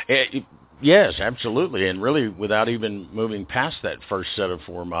 Yes, absolutely. And really, without even moving past that first set of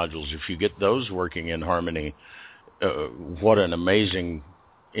 4 modules, if you get those working in harmony, what an amazing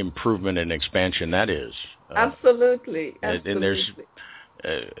improvement and expansion that is. Absolutely. And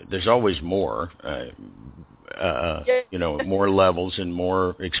there's always more, more levels and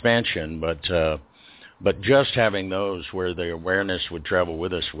more expansion, but just having those where the awareness would travel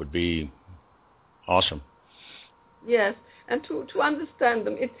with us would be awesome. Yes, and to understand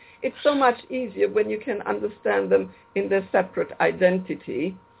them, it's so much easier when you can understand them in their separate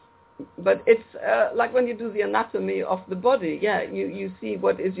identity. But it's like when you do the anatomy of the body, you see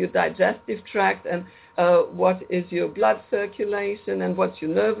what is your digestive tract and what is your blood circulation and what's your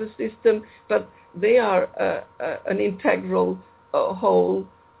nervous system, but they are an integral whole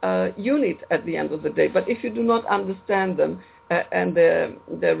unit at the end of the day. But if you do not understand them and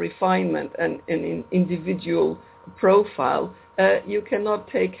their refinement and individual profile, you cannot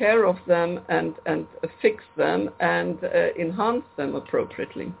take care of them and fix them and enhance them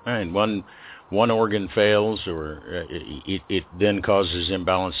appropriately. And one organ fails, or it then causes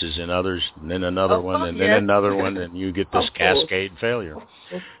imbalances in others, and then another one, and then another one, and you get this cascade failure.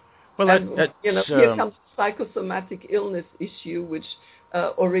 Well, here comes psychosomatic illness issue, which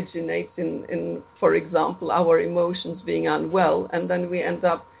originates in, for example, our emotions being unwell, and then we end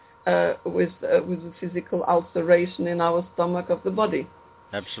up with a physical ulceration in our stomach of the body.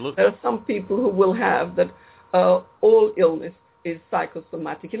 Absolutely. There are some people who will have that all illness is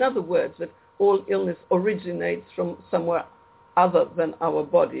psychosomatic. In other words, that all illness originates from somewhere other than our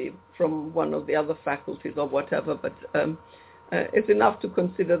body, from one of the other faculties or whatever. But it's enough to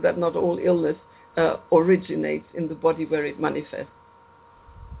consider that not all illness originates in the body where it manifests.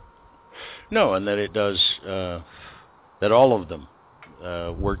 No, and that it does, that all of them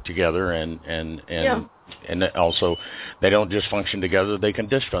work together, and also they don't just function together; they can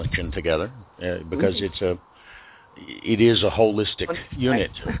dysfunction together because it is a holistic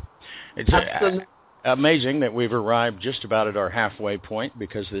unit. It's amazing that we've arrived just about at our halfway point,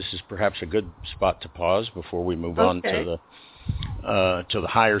 because this is perhaps a good spot to pause before we move on to the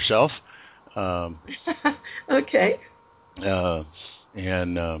higher self. Okay.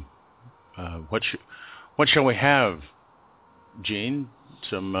 What shall we have, Jean?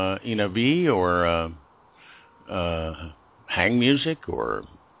 Some Ina V or hang music, or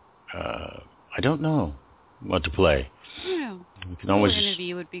I don't know what to play. Yeah. We can always Ina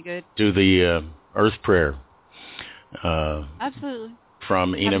V would be good. Do the Earth Prayer. Absolutely.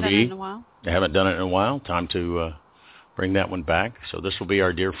 From Ina V. Haven't done it in a while. I haven't done it in a while. Time to bring that one back. So this will be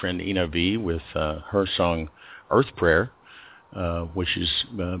our dear friend Ina V with her song Earth Prayer, which is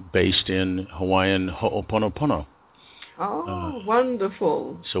based in Hawaiian Ho'oponopono. Oh,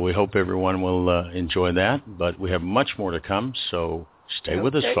 wonderful. So we hope everyone will enjoy that, but we have much more to come, so stay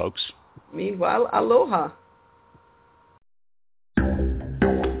with us, folks. Meanwhile, aloha.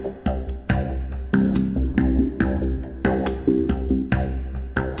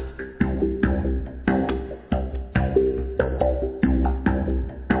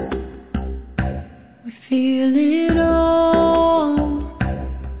 We feel it all.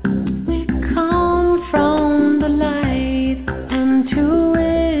 We come from the light, and to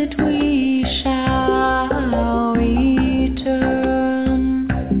it we shall return.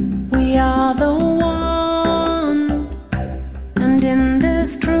 We are the one, and in this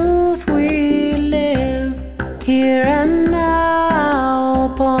truth we live, here and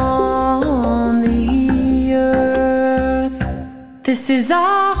now upon the earth. This is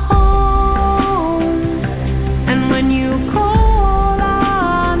our home.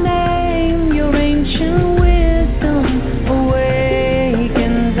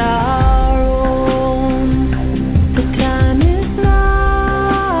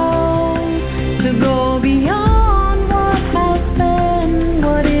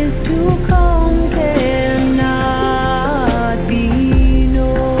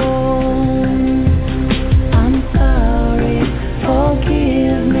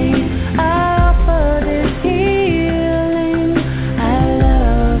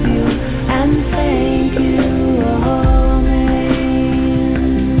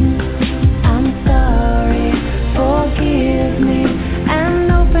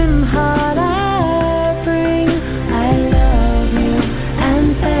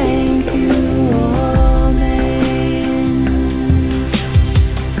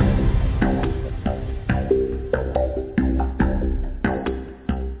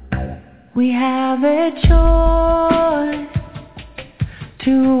 We have a choice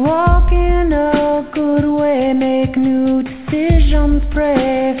to walk in a good way, make new decisions,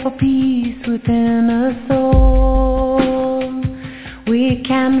 pray for peace within us all. We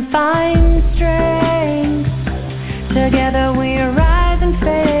can find strength, together we rise and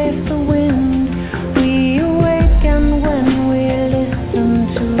face the wind. We awaken when we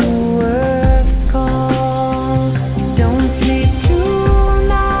listen to Earth's call. Don't sleep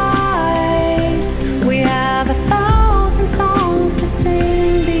tonight, we have 1,000 songs to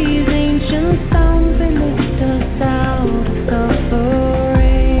sing. These ancient sounds, they lift us out of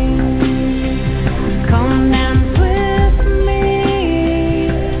suffering. Come dance with me,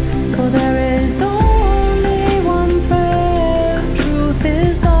 for there is only one prayer. Truth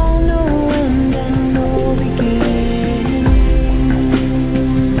is all, no end and no beginning.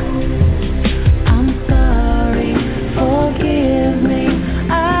 I'm sorry, forgive me,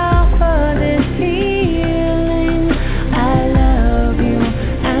 I offer this healing. I love you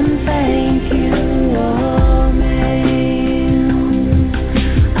and thank you, amen.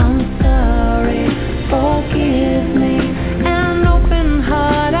 I'm sorry, forgive me, an open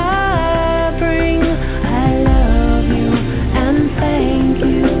heart I bring. I love you and thank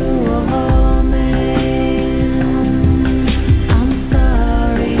you, amen. I'm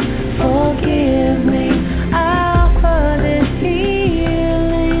sorry, forgive me, I offer this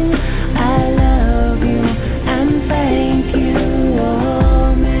healing. I love you and thank you,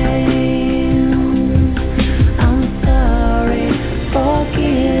 amen. I'm sorry,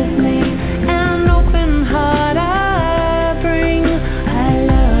 forgive me, an open heart I bring. I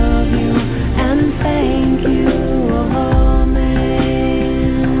love you and thank you, amen.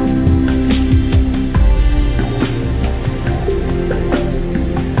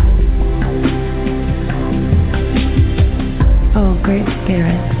 Oh, great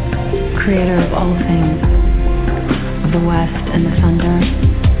Spirit, creator of all things, of the west and the thunder,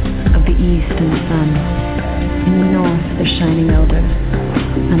 of the east and the sun, in the north the shining elders,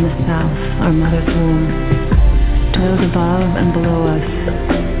 and the south our mother's womb, to those above and below us,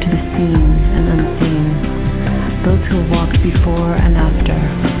 to the seen and unseen, those who have walked before and after,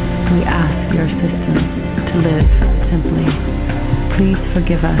 we ask your assistance to live simply. Please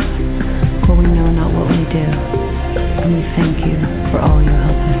forgive us, for we know not what we do, and we thank you for all you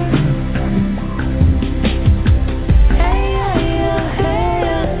help us do.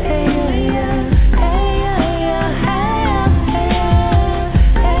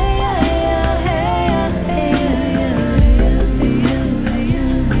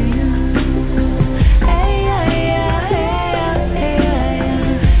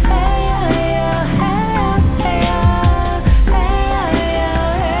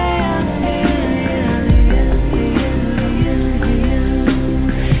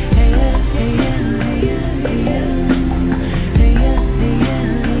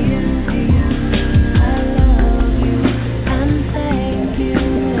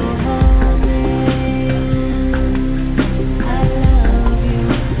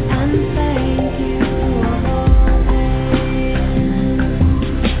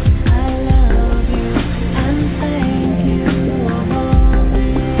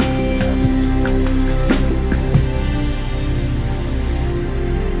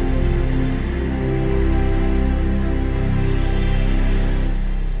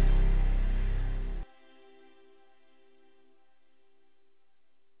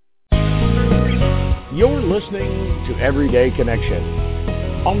 You're listening to Everyday Connection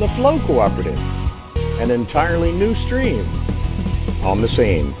on the Flow Cooperative, an entirely new stream on the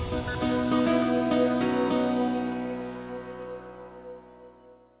scene.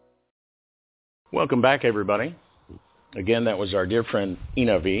 Welcome back, everybody. Again, that was our dear friend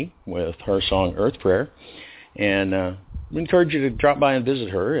Ina V with her song Earth Prayer. And we encourage you to drop by and visit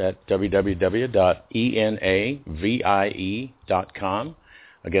her at www.enavie.com.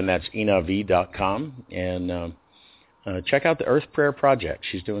 Again, that's enav.com. And check out the Earth Prayer Project.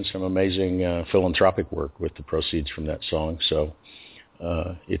 She's doing some amazing philanthropic work with the proceeds from that song. So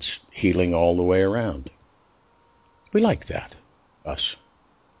it's healing all the way around. We like that. Us.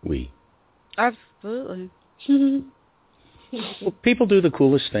 We. Absolutely. Well, people do the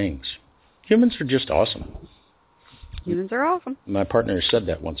coolest things. Humans are just awesome. Humans are awesome. My partner has said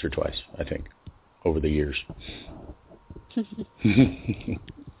that once or twice, I think, over the years.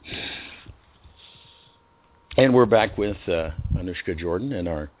 And we're back with Anushka Jordan and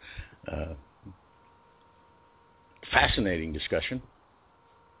our fascinating discussion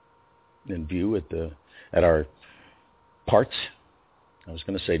and view at our parts. I was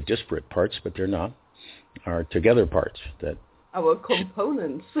going to say disparate parts, but they're not. Our together parts that our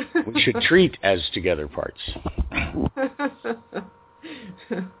components we should treat as together parts.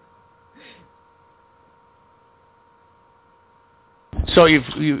 So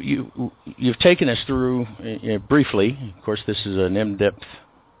you've taken us through briefly. Of course, this is an in-depth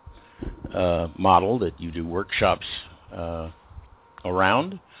model that you do workshops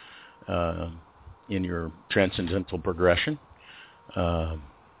around in your transcendental progression, and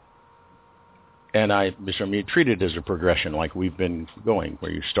you treat it as a progression, like we've been going,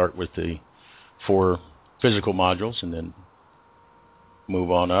 where you start with the 4 physical modules and then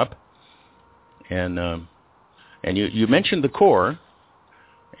move on up. And you mentioned the core.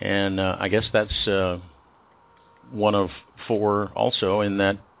 And I guess that's one of 4 also in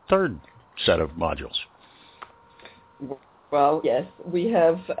that 3rd set of modules. Well, yes, we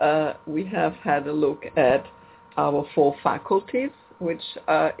have had a look at our 4 faculties, which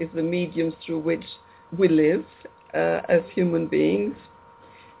is the mediums through which we live as human beings,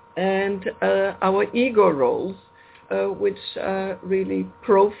 and our ego roles, which really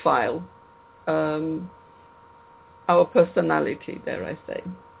profile our personality, dare I say.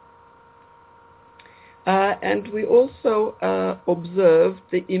 And we also observe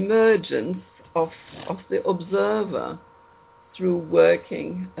the emergence of the observer through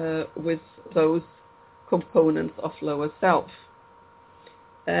working with those components of lower self.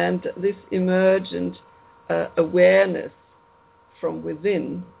 And this emergent awareness from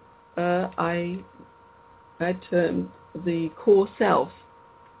within, I termed the core self.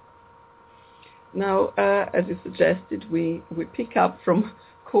 Now, as you suggested, we pick up from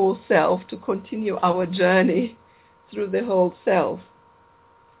core self to continue our journey through the whole self.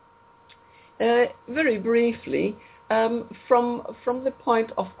 Very briefly, from the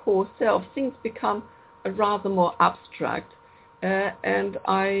point of core self, things become rather more abstract, and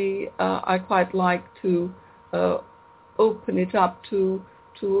I quite like to open it up to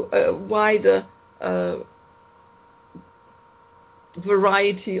a wider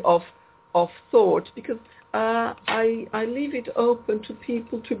variety of thought, because I leave it open to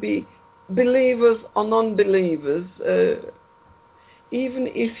people to be believers or non-believers, even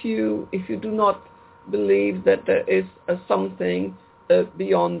if you do not believe that there is something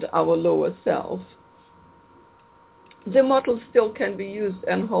beyond our lower self. The model still can be used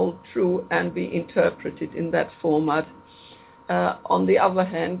and hold true and be interpreted in that format. On the other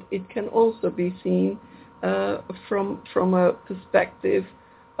hand, it can also be seen from a perspective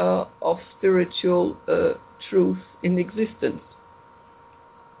of spiritual truth in existence.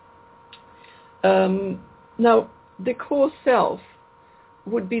 Now, the core self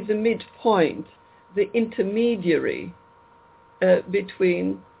would be the midpoint, the intermediary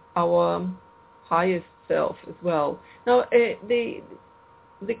between our highest self as well. Now, the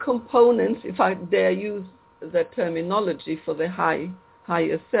components, if I dare use that terminology for the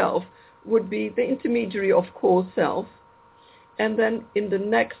higher self, would be the intermediary of core self, and then in the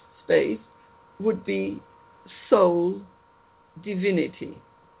next space would be soul, divinity.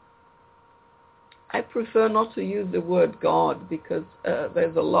 I prefer not to use the word God, because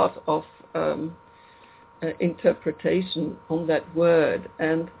there's a lot of interpretation on that word,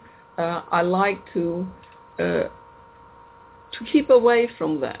 and I like to keep away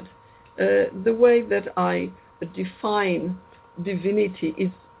from that. The way that I define divinity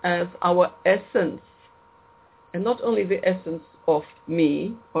is as our essence, and not only the essence of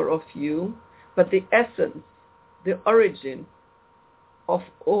me or of you, but the essence, the origin of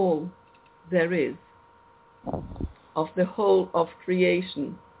all there is, of the whole of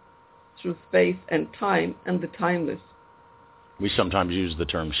creation through space and time and the timeless. We sometimes use the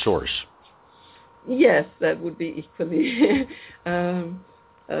term source. Yes, that would be equally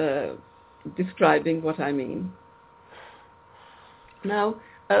describing what I mean. Now,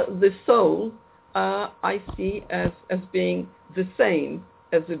 the soul I see as being the same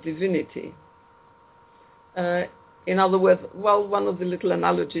as the divinity. In other words, well, one of the little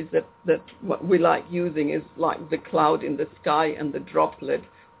analogies that we like using is like the cloud in the sky and the droplet,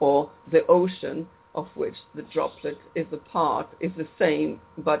 or the ocean of which the droplet is a part, is the same,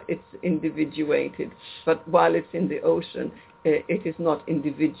 but it's individuated. But while it's in the ocean, it is not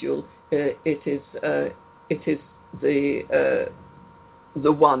individual. It is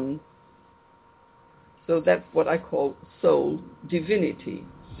the one. So that's what I call soul divinity.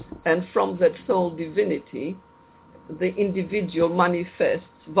 And from that soul divinity, the individual manifests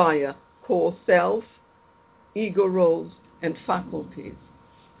via core self, ego roles, and faculties.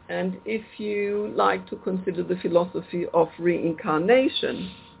 And if you like to consider the philosophy of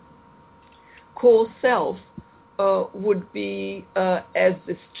reincarnation, core self would be as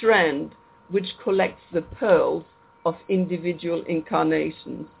the strand which collects the pearls of individual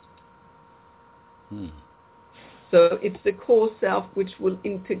incarnations. So it's the core self which will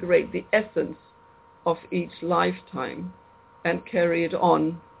integrate the essence of each lifetime and carry it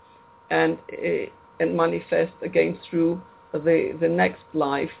on and manifest again through the next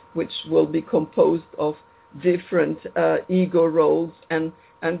life, which will be composed of different ego roles and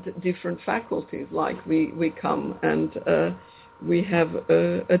different faculties. Like we come and we have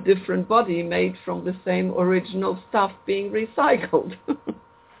a different body made from the same original stuff being recycled.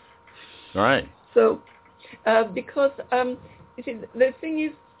 Right. So, because you see, the thing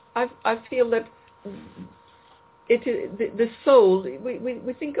is, I feel that it is the soul.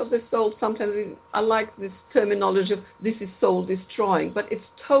 We think of the soul sometimes. I like this terminology of this is soul destroying, but it's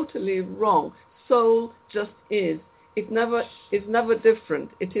totally wrong. Soul just is. It is never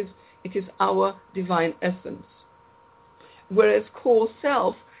different. It is our divine essence. Whereas core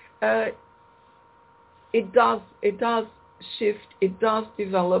self, it does shift, it does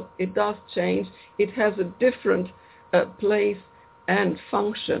develop, it does change. It has a different place and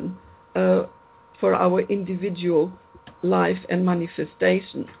function for our individual life and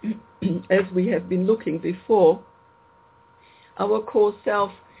manifestation. As we have been looking before, our core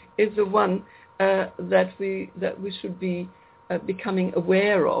self is the one that we should be becoming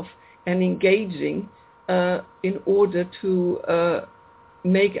aware of and engaging in order to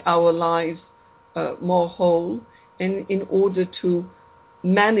make our lives more whole, and in order to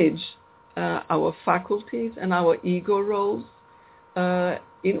manage our faculties and our ego roles,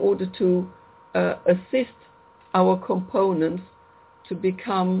 in order to assist our components to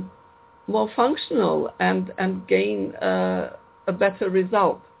become more functional and gain a better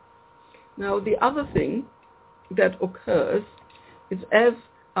result. Now, the other thing that occurs is as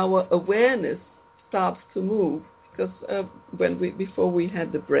our awareness starts to move, because before we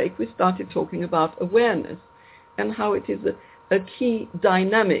had the break, we started talking about awareness and how it is a key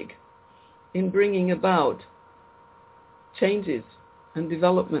dynamic in bringing about changes and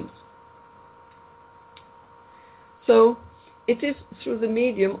developments. So it is through the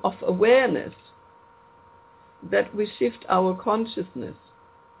medium of awareness that we shift our consciousness.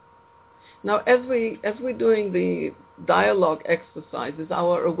 Now, as we're doing the dialogue exercises,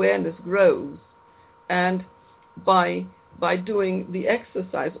 our awareness grows, and by doing the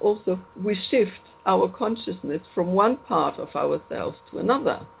exercise, also we shift our consciousness from one part of ourselves to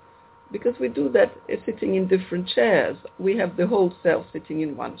another, because we do that sitting in different chairs. We have the whole self sitting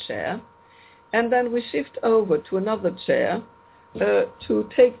in one chair, and then we shift over to another chair to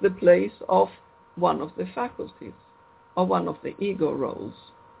take the place of one of the faculties or one of the ego roles.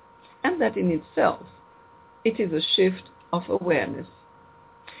 And that in itself, it is a shift of awareness.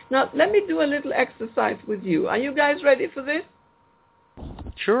 Now, let me do a little exercise with you. Are you guys ready for this?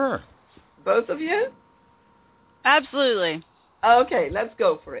 Sure. Both of you? Absolutely. Okay, let's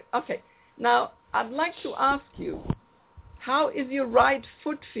go for it. Okay. Now, I'd like to ask you, how is your right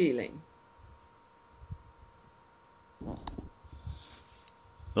foot feeling? A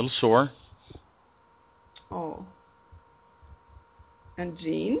little sore. Oh. And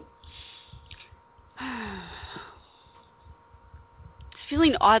Jean? It's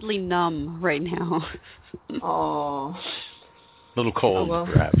feeling oddly numb right now. Oh. A little cold, well.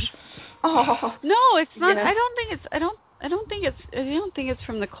 perhaps. Oh. No, it's not. Yes. I don't think it's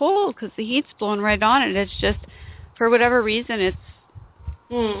from the cold, because the heat's blowing right on it. It's just, for whatever reason, it's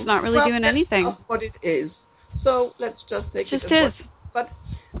not really doing anything. That's what it is. So let's just take it. Just is. But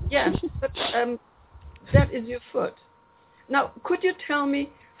yes, but that is your foot. Now, could you tell me,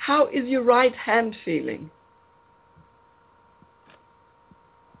 how is your right hand feeling?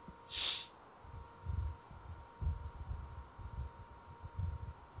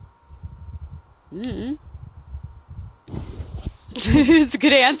 It's a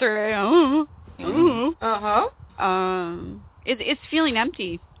good answer. It's feeling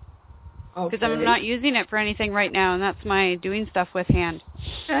empty. Because I'm not using it for anything right now, and that's my doing stuff with hand.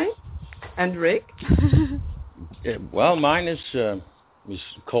 Okay. And Rick? Well, mine is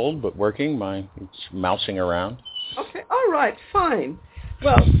cold but working. It's mousing around. Okay. All right. Fine.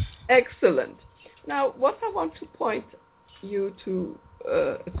 Well, excellent. Now, what I want to point you to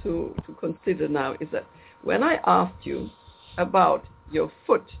consider now is that when I asked you about your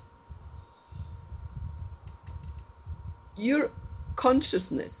foot, your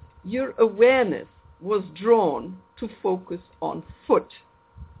consciousness, your awareness was drawn to focus on foot.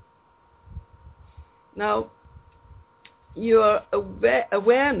 Now, your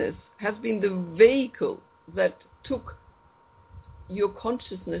awareness has been the vehicle that took your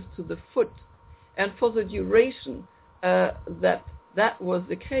consciousness to the foot. And for the duration that was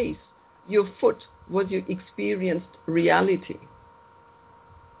the case, your foot was your experienced reality.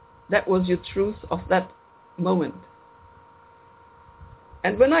 That was your truth of that moment.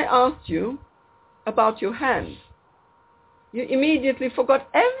 And when I asked you about your hand, you immediately forgot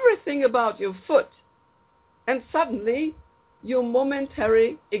everything about your foot, and suddenly your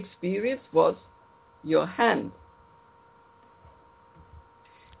momentary experience was your hand.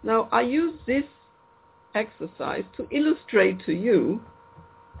 Now, I use this exercise to illustrate to you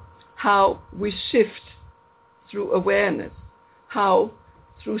how we shift through awareness, how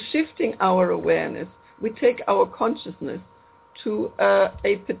through shifting our awareness, we take our consciousness to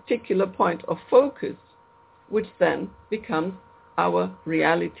a particular point of focus, which then becomes our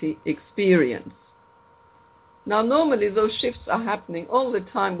reality experience. Now, normally those shifts are happening all the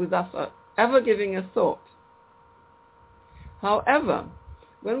time without us ever giving a thought. However,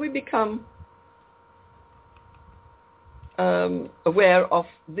 when we become aware of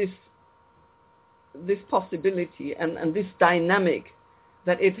this possibility and this dynamic,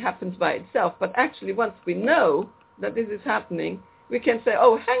 that it happens by itself, but actually once we know that this is happening, we can say,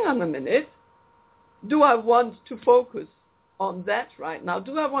 oh, hang on a minute, do I want to focus on that right now?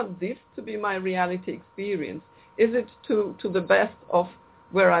 Do I want this to be my reality experience? Is it to the best of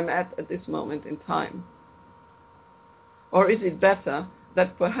where I'm at this moment in time? Or is it better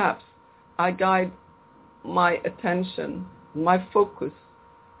that perhaps I guide my attention, my focus,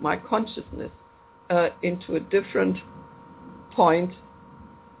 my consciousness into a different point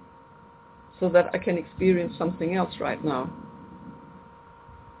so that I can experience something else right now?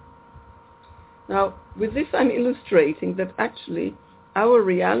 Now, with this I'm illustrating that actually our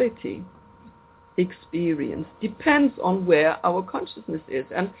reality experience depends on where our consciousness is.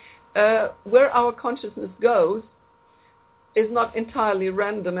 And where our consciousness goes is not entirely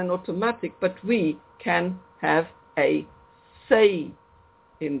random and automatic, but we can have a say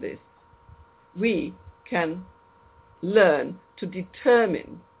in this. We can learn to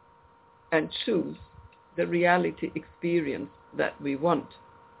determine and choose the reality experience that we want.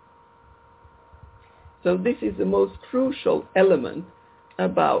 So this is the most crucial element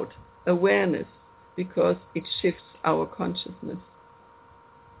about awareness, because it shifts our consciousness.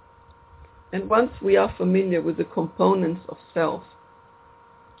 And once we are familiar with the components of self,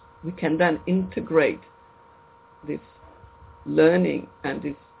 we can then integrate this learning and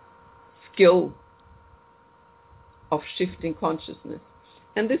this skill of shifting consciousness.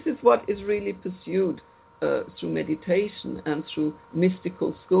 And this is what is really pursued through meditation and through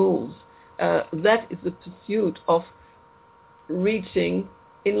mystical schools. That is the pursuit of reaching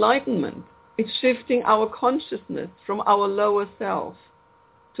enlightenment. It's shifting our consciousness from our lower self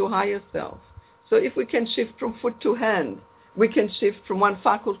to higher self. So if we can shift from foot to hand, we can shift from one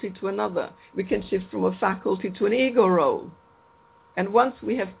faculty to another. We can shift from a faculty to an ego role. And once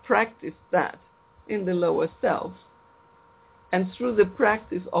we have practiced that in the lower self, and through the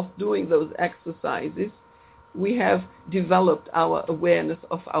practice of doing those exercises, we have developed our awareness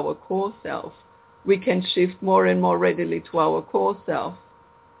of our core self. We can shift more and more readily to our core self.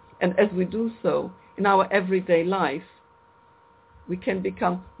 And as we do so in our everyday life, we can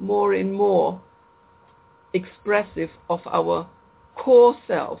become more and more expressive of our core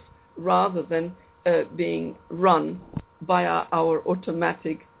self rather than being run by our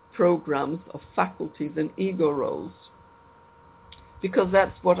automatic programs of faculties and ego roles. Because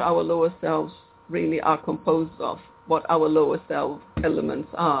that's what our lower selves really are composed of. What our lower self elements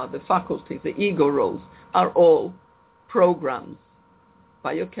are, the faculties, the ego roles, are all programs,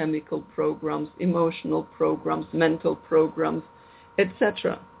 biochemical programs, emotional programs, mental programs,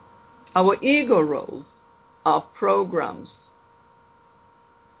 etc. Our ego roles are programs.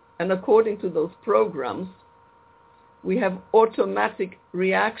 And according to those programs, we have automatic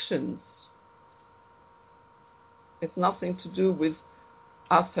reactions. It's nothing to do with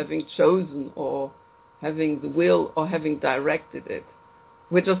us having chosen or having the will or having directed it.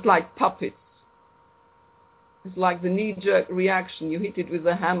 We're just like puppets. It's like the knee-jerk reaction. You hit it with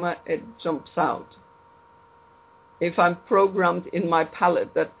a hammer, it jumps out. If I'm programmed in my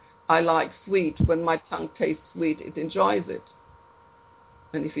palate that I like sweet, when my tongue tastes sweet, it enjoys it.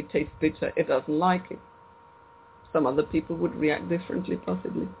 And if it tastes bitter, it doesn't like it. Some other people would react differently,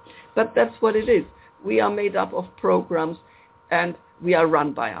 possibly. But that's what it is. We are made up of programs, and we are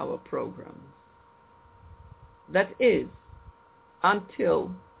run by our programs. That is,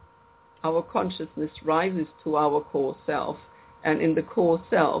 until our consciousness rises to our core self. And in the core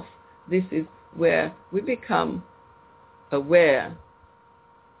self, this is where we become aware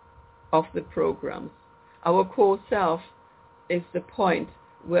of the programs. Our core self is the point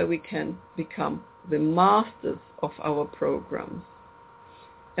where we can become the masters of our programs.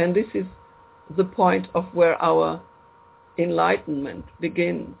 And this is the point of where our enlightenment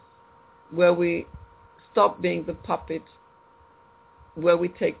begins, where we stop being the puppet, where we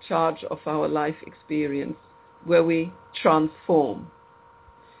take charge of our life experience, where we transform.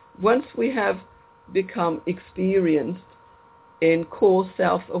 Once we have become experienced in core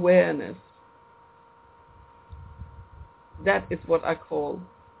self-awareness, that is what I call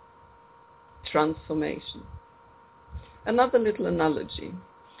transformation. Another little analogy.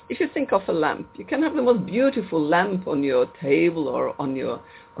 If you think of a lamp, you can have the most beautiful lamp on your table or on your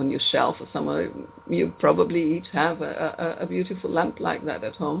shelf or somewhere. You probably each have a beautiful lamp like that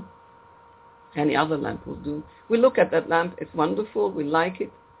at home. Any other lamp will do. We look at that lamp, it's wonderful, we like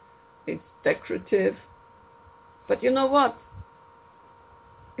it, it's decorative. But you know what?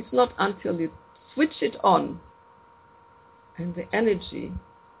 It's not until you switch it on and the energy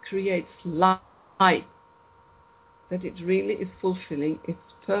creates light that it really is fulfilling its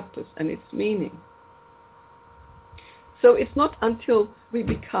purpose and its meaning. So it's not until we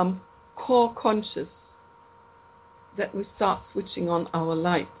become core conscious that we start switching on our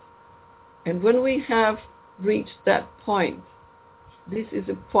light. And when we have reached that point, this is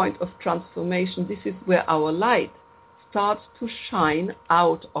a point of transformation. This is where our light starts to shine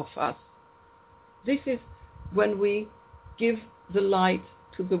out of us. This is when we give the light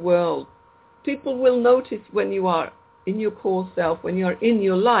to the world. People will notice when you are in your core self, when you are in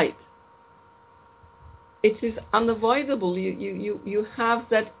your light. It is unavoidable. You have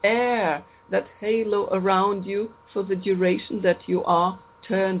that air, that halo around you for the duration that you are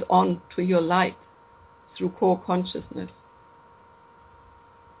turned on to your light through core consciousness.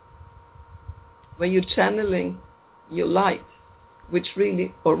 When you're channeling your light, which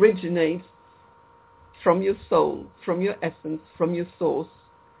really originates from your soul, from your essence, from your source.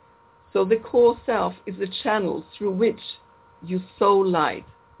 So the core self is a channel through which your soul light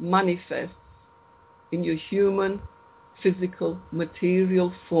manifests in your human, physical,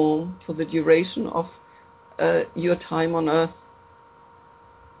 material form for the duration of your time on earth.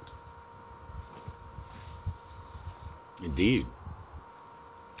 Indeed.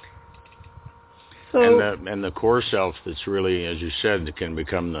 So, and the core self that's really, as you said, that can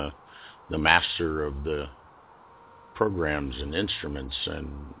become the master of the programs and instruments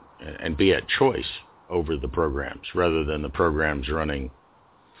and be at choice over the programs rather than the programs running.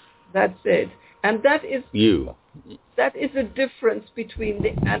 That's it. And that is you. That is the difference between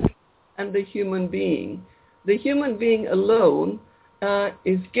the animal and the human being. The human being alone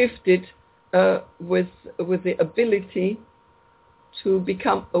is gifted with the ability to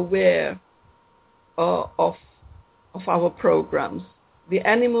become aware of our programs. The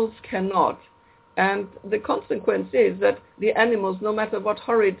animals cannot. And the consequence is that the animals, no matter what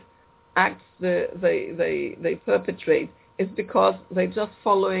horrid acts they perpetrate, is because they're just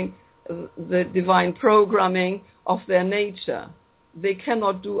following the divine programming of their nature. They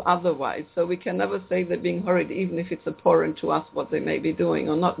cannot do otherwise. So we can never say they're being horrid, even if it's abhorrent to us what they may be doing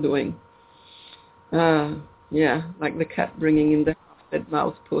or not doing. Like the cat bringing in the dead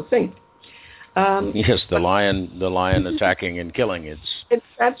mouse, poor thing. Yes, the lion attacking and killing.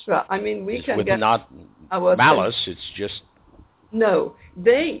 Etc. I mean, we can with get not our malice. It's just no.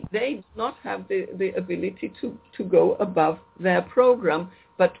 They do not have the ability to go above their program,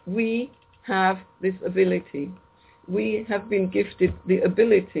 but we have this ability. We have been gifted the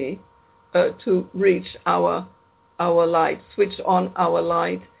ability to reach our light, switch on our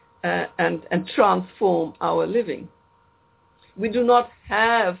light, and transform our living. We do not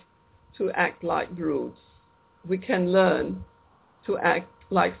have to act like brutes. We can learn to act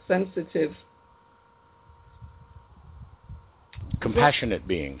like sensitive, compassionate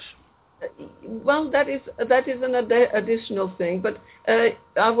beings. Well, that is an additional thing. But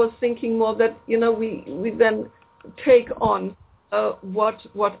I was thinking more that we then take on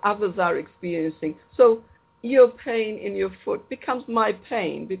what others are experiencing. So your pain in your foot becomes my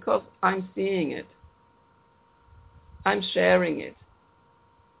pain because I'm seeing it. I'm sharing it.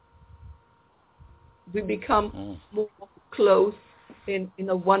 We become more close in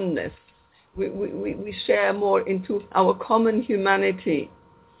a oneness. We share more into our common humanity.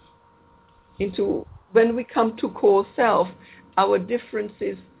 When we come to core self, our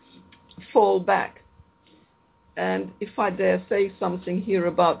differences fall back. And if I dare say something here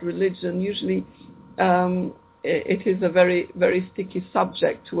about religion, usually it is a very, very sticky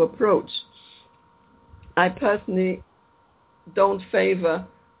subject to approach. I personally don't favor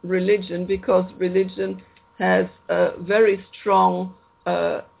religion because religion has a very strong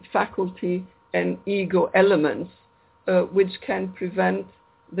faculty and ego elements which can prevent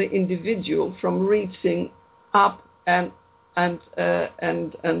the individual from reaching up and above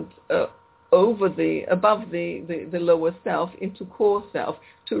the lower self into core self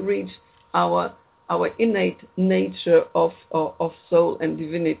to reach our our innate nature of soul and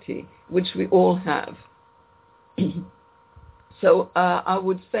divinity, which we all have. So I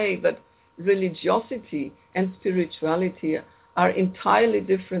would say that religiosity and spirituality are entirely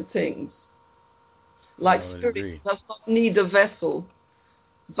different things. Like spirit does not need a vessel,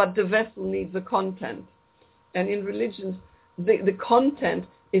 but the vessel needs a content. And in religions, the content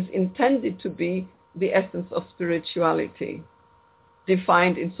is intended to be the essence of spirituality,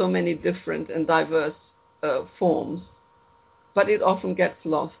 defined in so many different and diverse forms, but it often gets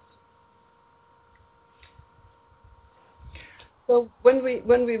lost. So when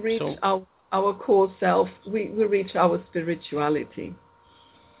we reach our core self, we reach our spirituality,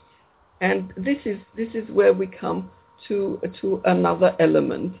 and this is where we come to another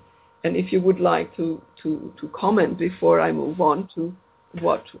element. And if you would like to comment before I move on to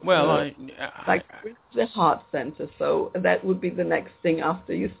what like the heart center, so that would be the next thing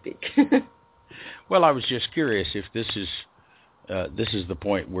after you speak. Well, I was just curious if this is the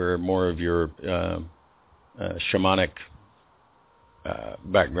point where more of your shamanic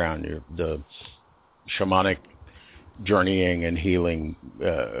background, the shamanic journeying and healing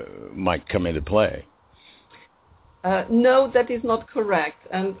might come into play. No, that is not correct,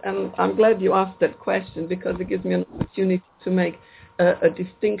 and I'm glad you asked that question, because it gives me an opportunity to make a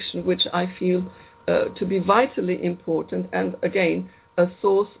distinction which I feel to be vitally important, and again a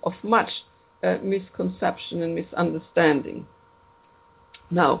source of much misconception and misunderstanding.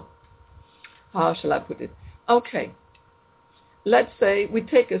 Now, how shall I put it? Okay, let's say we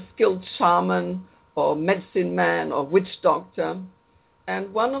take a skilled shaman or medicine man or witch doctor,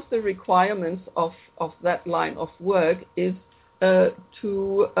 and one of the requirements of that line of work is to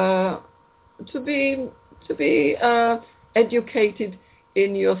be educated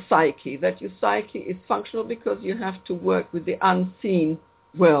in your psyche, that your psyche is functional, because you have to work with the unseen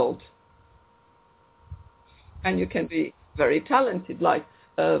world. And you can be very talented, like,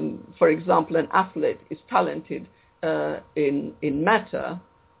 for example, an athlete is talented in matter,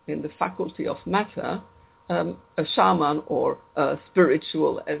 in the faculty of matter. A shaman or a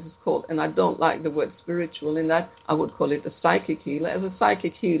spiritual, as it's called, and I don't like the word spiritual in that, I would call it a psychic healer, as a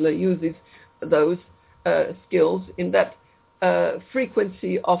psychic healer uses those skills in that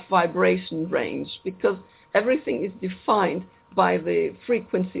frequency of vibration range, because everything is defined by the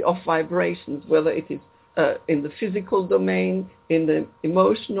frequency of vibrations, whether it is in the physical domain, in the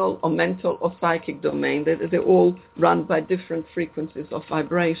emotional or mental or psychic domain. They all run by different frequencies of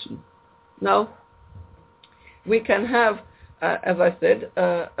vibration. Now, we can have, as I said,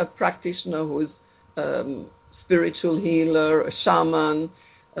 a practitioner who is spiritual healer, a shaman,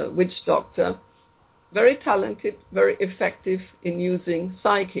 a witch doctor, very talented, very effective in using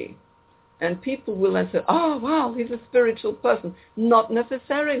psyche. And people will then say, oh, wow, he's a spiritual person. Not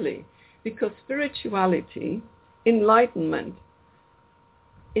necessarily, because spirituality, enlightenment,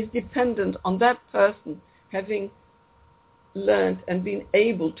 is dependent on that person having learned and been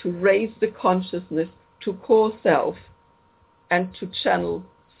able to raise the consciousness to core self and to channel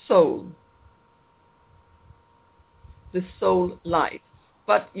soul, the soul light.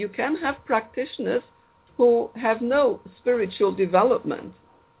 But you can have practitioners who have no spiritual development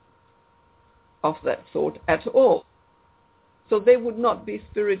of that sort at all. So they would not be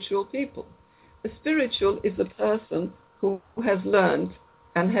spiritual people. A spiritual is a person who has learned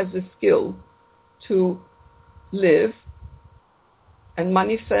and has the skill to live and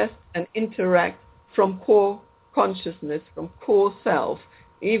manifest and interact from core consciousness, from core self,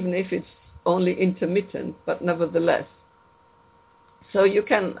 even if it's only intermittent, but nevertheless. So you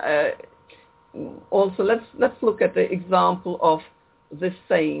can also, let's look at the example of the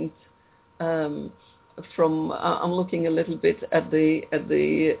saint. I'm looking a little bit at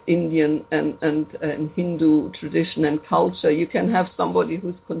the Indian and Hindu tradition and culture. You can have somebody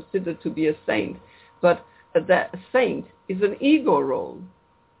who's considered to be a saint, but that saint is an ego role.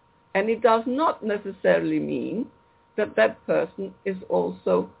 And it does not necessarily mean that that person is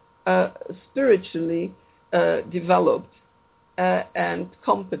also spiritually developed and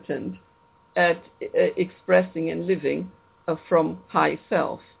competent at expressing and living from high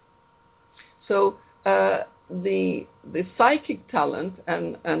self. So the psychic talent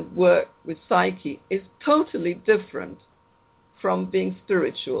and work with psyche is totally different from being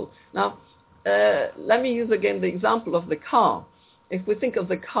spiritual. Now, let me use again the example of the car. If we think of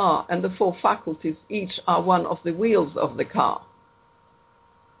the car and the four faculties, each are one of the wheels of the car.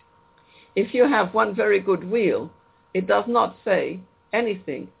 If you have one very good wheel, it does not say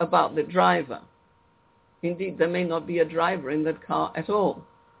anything about the driver. Indeed, there may not be a driver in that car at all.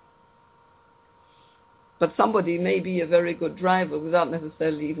 But somebody may be a very good driver without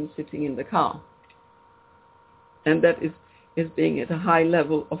necessarily even sitting in the car. And that is being at a high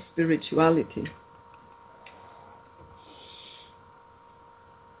level of spirituality.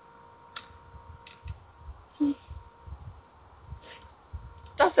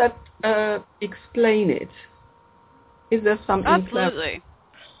 Does that explain it? Is there something? Absolutely.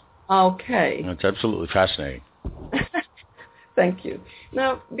 Okay. That's absolutely fascinating. Thank you.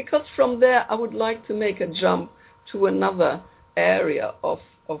 Now, because from there I would like to make a jump to another area of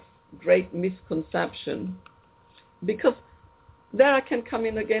great misconception, because there I can come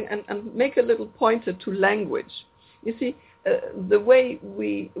in again and make a little pointer to language. You see, the way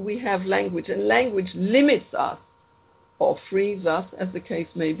we have language, and language limits us or frees us, as the case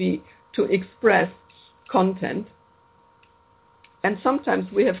may be, to express content. And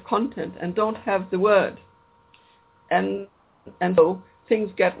sometimes we have content and don't have the word. And so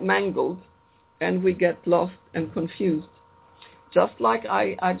things get mangled and we get lost and confused. Just like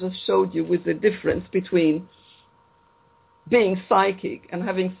I just showed you with the difference between being psychic and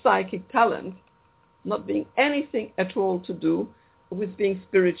having psychic talent, not being anything at all to do with being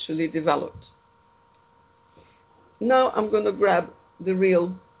spiritually developed. Now I'm going to grab the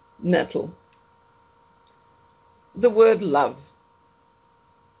real nettle. The word love.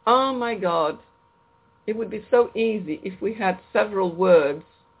 Oh my God, it would be so easy if we had several words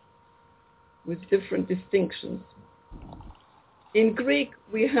with different distinctions. In Greek,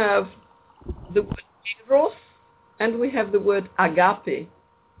 we have the word eros and we have the word agape,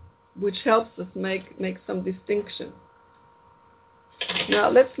 which helps us make some distinction. Now,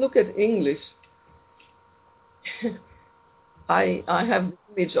 let's look at English. I have the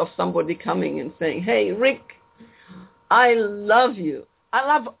image of somebody coming and saying, "Hey, Rick, I love you. I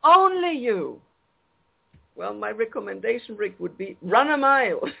love only you." Well, my recommendation, Rick, would be run a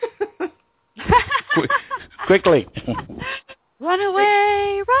mile. Quickly. Run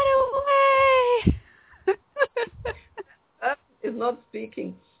away, run away. That is not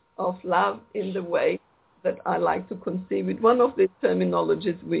speaking of love in the way that I like to conceive it. One of the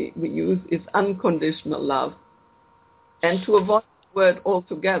terminologies we use is unconditional love. And to avoid the word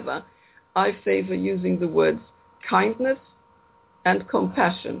altogether, I favor using the words kindness and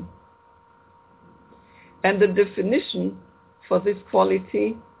compassion. And the definition for this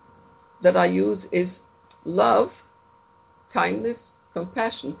quality that I use is love, kindness,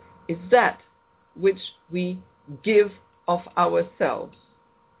 compassion, is that which we give of ourselves.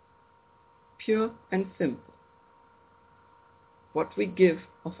 Pure and simple. What we give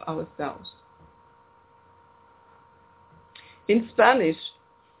of ourselves. In Spanish,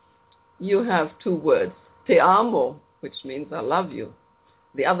 you have two words, te amo, which means I love you.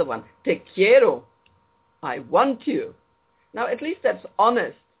 The other one, te quiero, I want you. Now, at least that's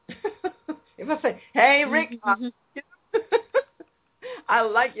honest. If I say, "Hey, Rick, I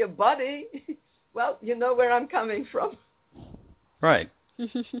like your body," well, you know where I'm coming from. Right.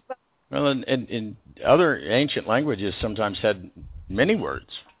 Well, in other ancient languages sometimes had many words.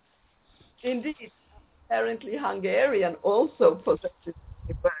 Indeed. Apparently Hungarian also possesses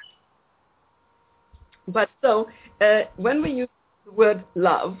the word. But so, when we use the word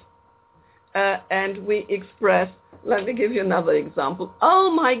love, and we express, let me give you another example. "Oh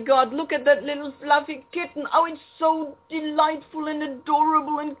my God, look at that little fluffy kitten. Oh, it's so delightful and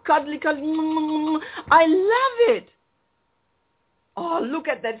adorable and cuddly. I love it. Oh, look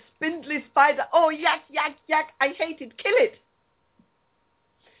at that spindly spider. Oh, yuck, yuck, yuck. I hate it. Kill it."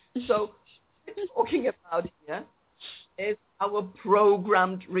 So, what we're talking about here is our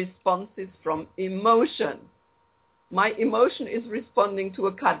programmed responses from emotion. My emotion is responding to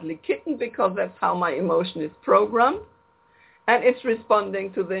a cuddly kitten because that's how my emotion is programmed. And it's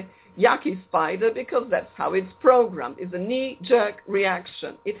responding to the yucky spider because that's how it's programmed. It's a knee-jerk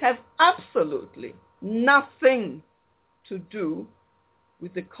reaction. It has absolutely nothing to do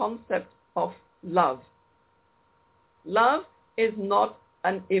with the concept of love. Love is not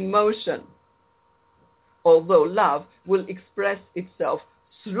an emotion, although love will express itself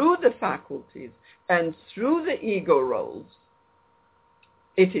through the faculties and through the ego roles.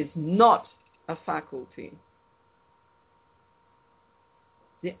 It is not a faculty.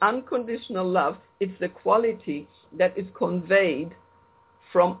 The unconditional love is the quality that is conveyed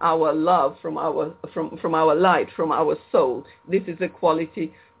from our love, from our light, from our soul. This is a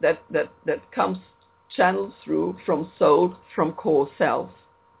quality that comes channeled through from soul, from core self.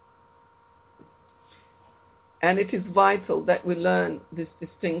 And it is vital that we learn this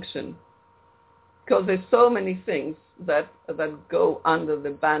distinction, because there's so many things that go under the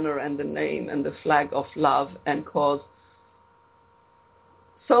banner and the name and the flag of love and cause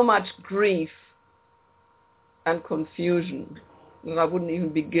so much grief and confusion that I wouldn't even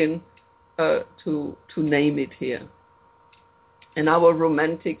begin to name it here. And our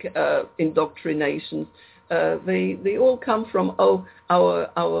romantic indoctrinations, they all come from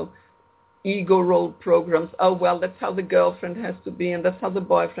our ego role programs. Oh, well, that's how the girlfriend has to be, and that's how the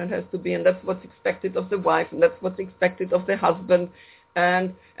boyfriend has to be, and that's what's expected of the wife, and that's what's expected of the husband,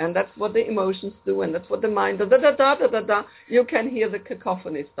 and that's what the emotions do, and that's what the mind does. Da. You can hear the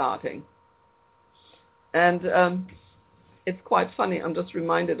cacophony starting. And it's quite funny. I'm just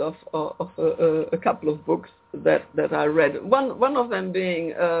reminded of a couple of books that I read. One of them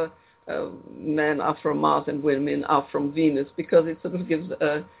being Men Are From Mars and Women Are From Venus, because it sort of gives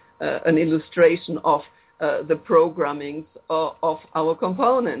an illustration of the programmings of our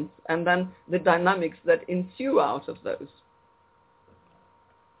components, and then the dynamics that ensue out of those.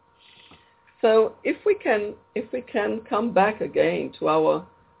 So if we can come back again to our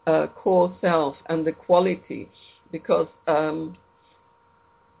core self and the quality, because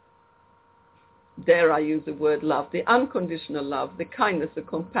dare I use the word love, the unconditional love, the kindness, the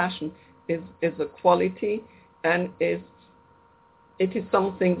compassion is a quality, and it is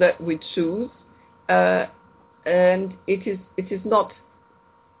something that we choose, and it is not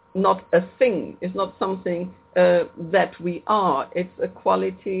a thing. It's not something that we are. It's a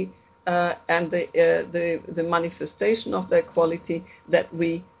quality, and the manifestation of that quality that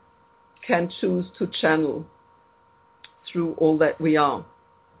we can choose to channel through all that we are.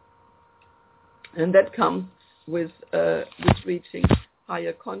 And that comes with reaching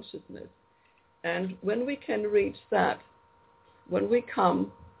higher consciousness. And when we can reach that, when we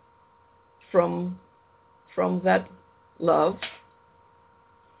come from that love,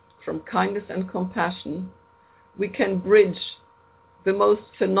 from kindness and compassion, we can bridge the most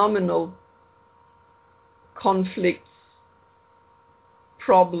phenomenal conflicts,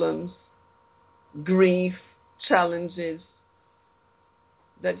 problems, grief, challenges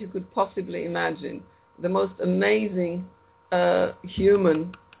that you could possibly imagine. The most amazing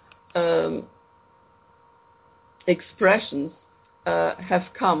human expressions have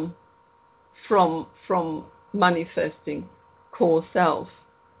come from manifesting core self,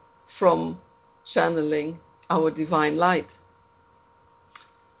 from channeling our divine light.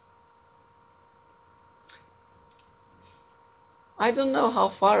 I don't know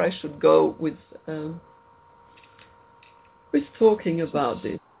how far I should go with talking about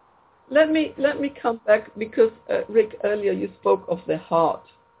this. Let me come back, because Rick, earlier you spoke of the heart.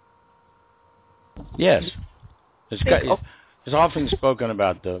 Yes, it's often spoken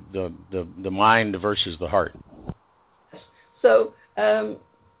about the mind versus the heart. So, the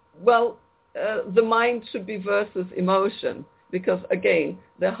mind should be versus emotion, because again,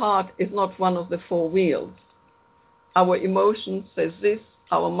 the heart is not one of the four wheels. Our emotion says this,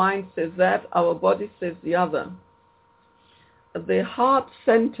 our mind says that, our body says the other. The heart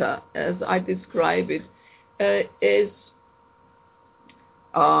center, as I describe it, is,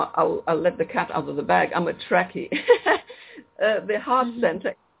 I'll let the cat out of the bag, I'm a Trekkie. The heart center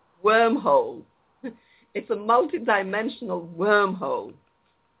is a wormhole. It's a multidimensional wormhole.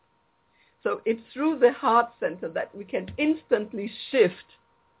 So it's through the heart center that we can instantly shift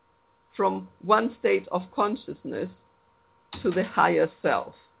from one state of consciousness to the higher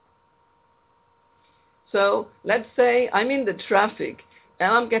self. So let's say I'm in the traffic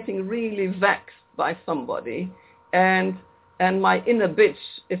and I'm getting really vexed by somebody, and my inner bitch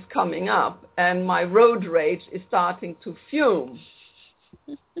is coming up and my road rage is starting to fume.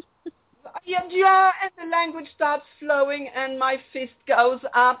 Yeah, and the language starts flowing and my fist goes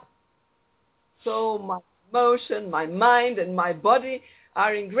up. So my emotion, my mind, and my body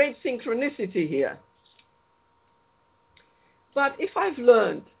are in great synchronicity here. But if I've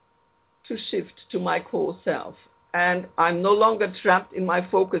learned to shift to my core self, and I'm no longer trapped in my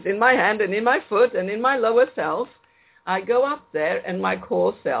focus in my hand and in my foot and in my lower self, I go up there and my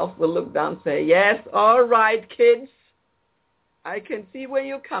core self will look down and say, yes, all right, kids, I can see where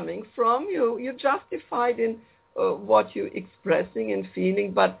you're coming from. You're justified in what you're expressing and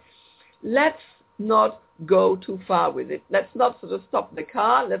feeling, but let's not go too far with it. Let's not sort of stop the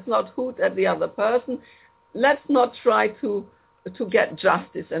car. Let's not hoot at the other person. Let's not try to get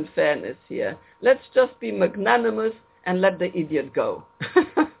justice and fairness here. Let's just be magnanimous and let the idiot go.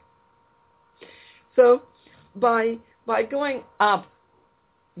 So by going up,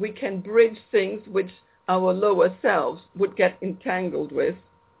 we can bridge things which our lower selves would get entangled with,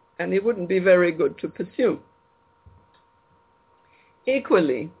 and it wouldn't be very good to pursue.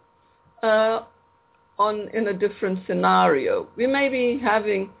 Equally, in a different scenario, we may be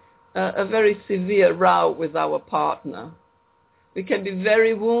having a very severe row with our partner. We can be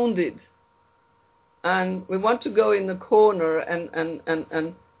very wounded, and we want to go in the corner and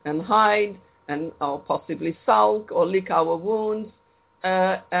and hide or possibly sulk or lick our wounds,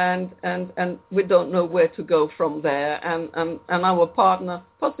 and we don't know where to go from there, and our partner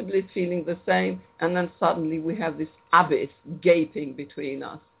possibly is feeling the same, and then suddenly we have this abyss gaping between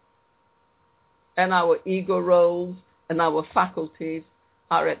us. And our ego roles and our faculties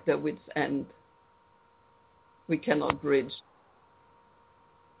are at their wits' end. We cannot bridge.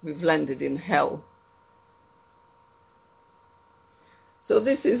 We've landed in hell. So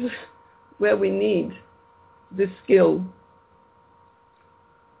this is where we need the skill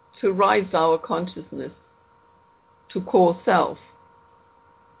to rise our consciousness to core self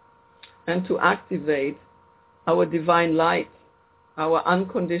and to activate our divine light, our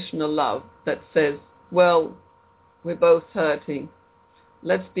unconditional love that says, well, we're both hurting.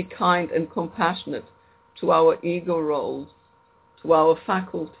 Let's be kind and compassionate to our ego roles, to our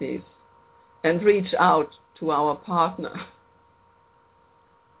faculties, and reach out to our partner.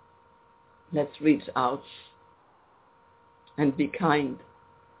 Let's reach out and be kind.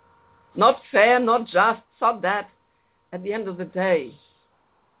 Not fair, not just, not that. At the end of the day,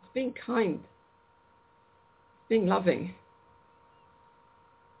 it's being kind, it's being loving.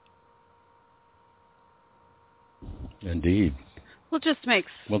 Indeed. Well, it just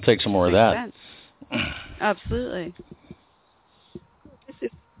makes We'll take some more of that. Sense. Absolutely. This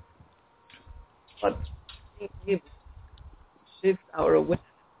is what gives our awareness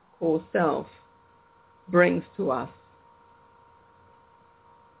core self brings to us.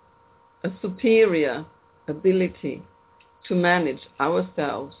 A superior ability to manage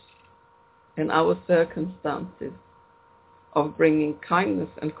ourselves and our circumstances, of bringing kindness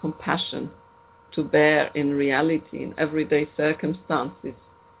and compassion to bear in reality, in everyday circumstances,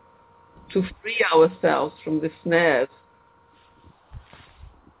 to free ourselves from the snares,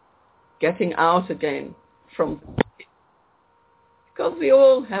 getting out again from the pit. Because we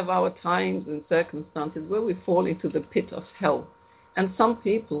all have our times and circumstances where we fall into the pit of hell. And some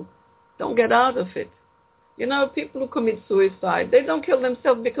people don't get out of it. You know, people who commit suicide, they don't kill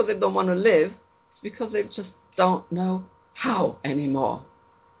themselves because they don't want to live. It's because they just don't know how anymore.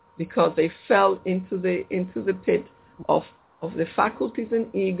 Because they fell into the pit of the faculties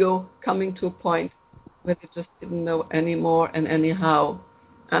and ego, coming to a point where they just didn't know anymore and anyhow.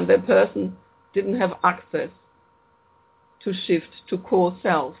 And the person didn't have access to shift to core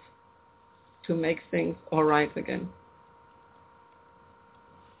self, to make things all right again.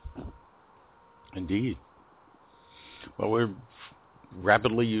 Indeed. Well, we're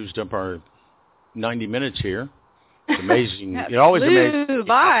rapidly used up our 90 minutes here. It's amazing. It always amazes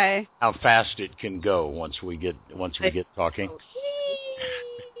me how fast it can go once we get talking.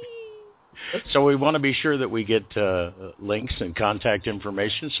 So we want to be sure that we get links and contact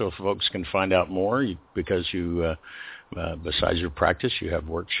information so folks can find out more, because you, besides your practice, you have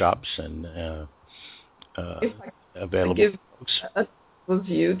workshops and available. Give a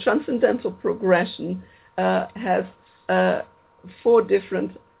review. Transcendental Progression has 4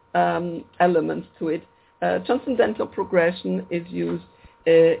 different elements to it. Transcendental Progression is used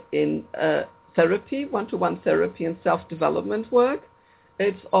in therapy, one-to-one therapy and self-development work.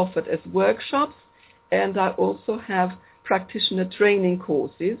 It's offered as workshops, and I also have practitioner training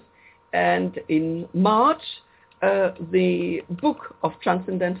courses. And in March, the book of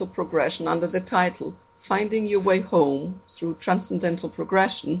Transcendental Progression, under the title Finding Your Way Home Through Transcendental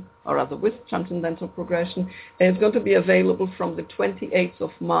Progression, or rather with Transcendental Progression, is going to be available from the 28th of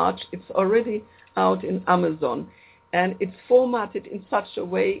March. It's already out in Amazon, and it's formatted in such a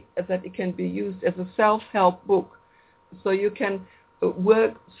way that it can be used as a self-help book. So you can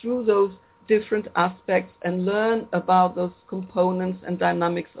work through those different aspects and learn about those components and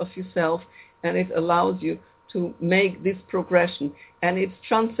dynamics of yourself, and it allows you to make this progression. And it's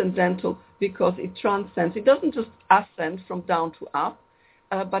transcendental because it transcends. It doesn't just ascend from down to up,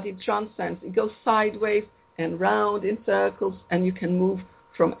 but it transcends. It goes sideways and round in circles, and you can move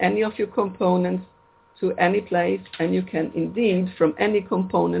from any of your components to any place, and you can indeed, from any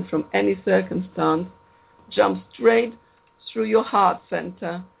component, from any circumstance, jump straight through your heart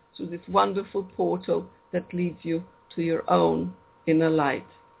center, through this wonderful portal that leads you to your own inner light.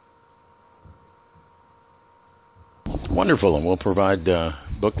 Wonderful, and we'll provide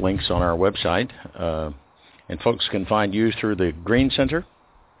book links on our website, and folks can find you through the Green Center?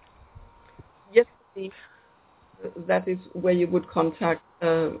 Yes, that is where you would contact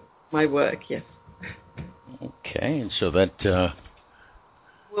my work, yes. Okay, and so that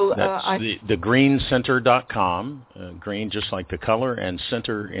that's the greencenter.com, green just like the color, and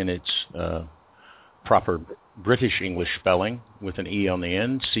center in its proper British English spelling with an E on the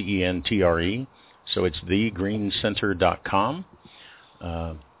end, CENTRE. So it's thegreencenter.com.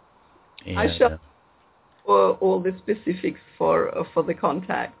 And, I shall all the specifics for the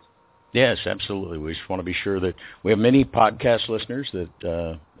contact. Yes, absolutely. We just want to be sure that we have many podcast listeners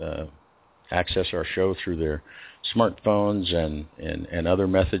that access our show through their smartphones and other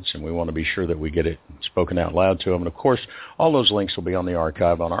methods, and we want to be sure that we get it spoken out loud to them. And, of course, all those links will be on the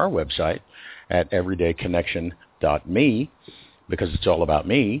archive on our website at everydayconnection.me, because it's all about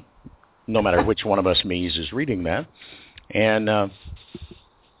me, no matter which one of us me's is reading that. And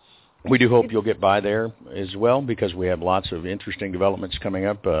we do hope you'll get by there as well, because we have lots of interesting developments coming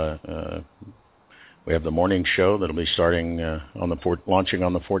up. We have the morning show that'll be starting launching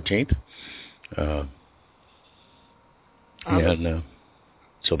on the 14th.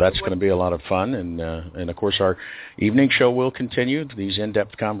 So that's going to be a lot of fun. And of course, our evening show will continue. These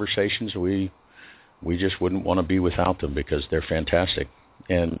in-depth conversations, we just wouldn't want to be without them, because they're fantastic.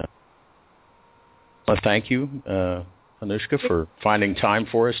 And I thank you, Anushka, for finding time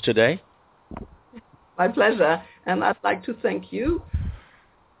for us today. My pleasure. And I'd like to thank you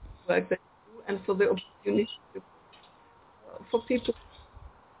and for the opportunity for people,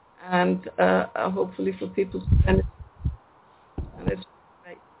 and hopefully for people to benefit. And it's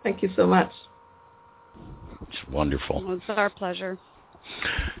great. Thank you so much. It's wonderful. Well, it's our pleasure.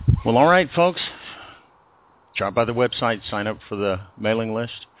 Well, all right, folks. Drop by the website, sign up for the mailing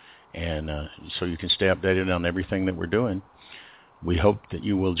list, and so you can stay updated on everything that we're doing. We hope that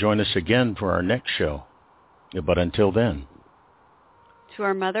you will join us again for our next show. But until then, to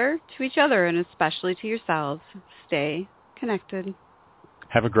our mother, to each other, and especially to yourselves, stay connected.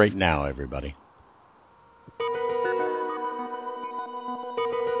 Have a great now, everybody.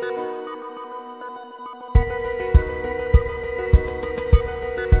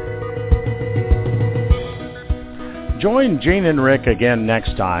 Join Gene and Rick again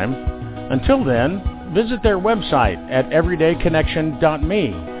next time. Until then, visit their website at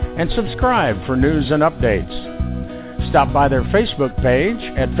everydayconnection.me and subscribe for news and updates. Stop by their Facebook page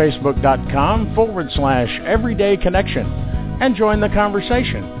at facebook.com/everydayconnection and join the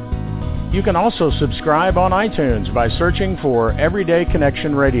conversation. You can also subscribe on iTunes by searching for Everyday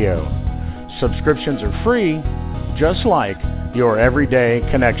Connection Radio. Subscriptions are free, just like your Everyday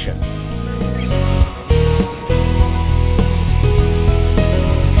Connection.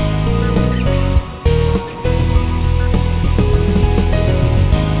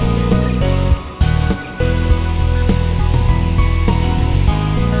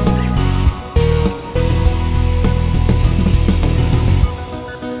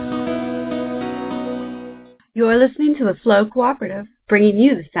 You're listening to the Flow Cooperative, bringing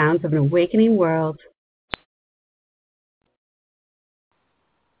you the sounds of an awakening world.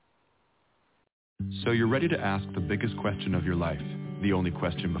 So you're ready to ask the biggest question of your life, the only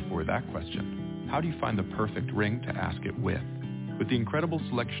question before that question. How do you find the perfect ring to ask it with? With the incredible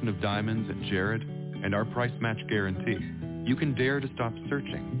selection of diamonds at Jared and our price match guarantee, you can dare to stop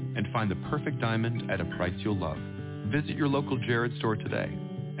searching and find the perfect diamond at a price you'll love. Visit your local Jared store today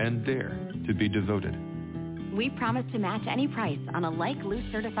and dare to be devoted. We promise to match any price on a like loose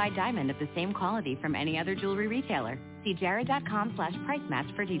certified diamond of the same quality from any other jewelry retailer. See jared.com/price match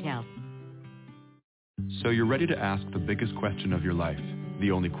for details. So you're ready to ask the biggest question of your life,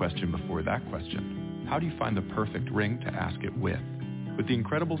 the only question before that question. How do you find the perfect ring to ask it with? With the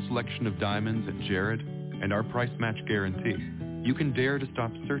incredible selection of diamonds at Jared and our price match guarantee, you can dare to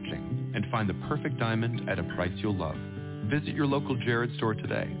stop searching and find the perfect diamond at a price you'll love. Visit your local Jared store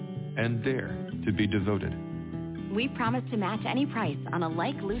today and dare to be devoted. We promise to match any price on a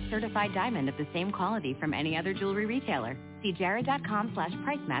like loose certified diamond of the same quality from any other jewelry retailer. See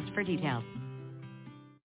jared.com/price match for details.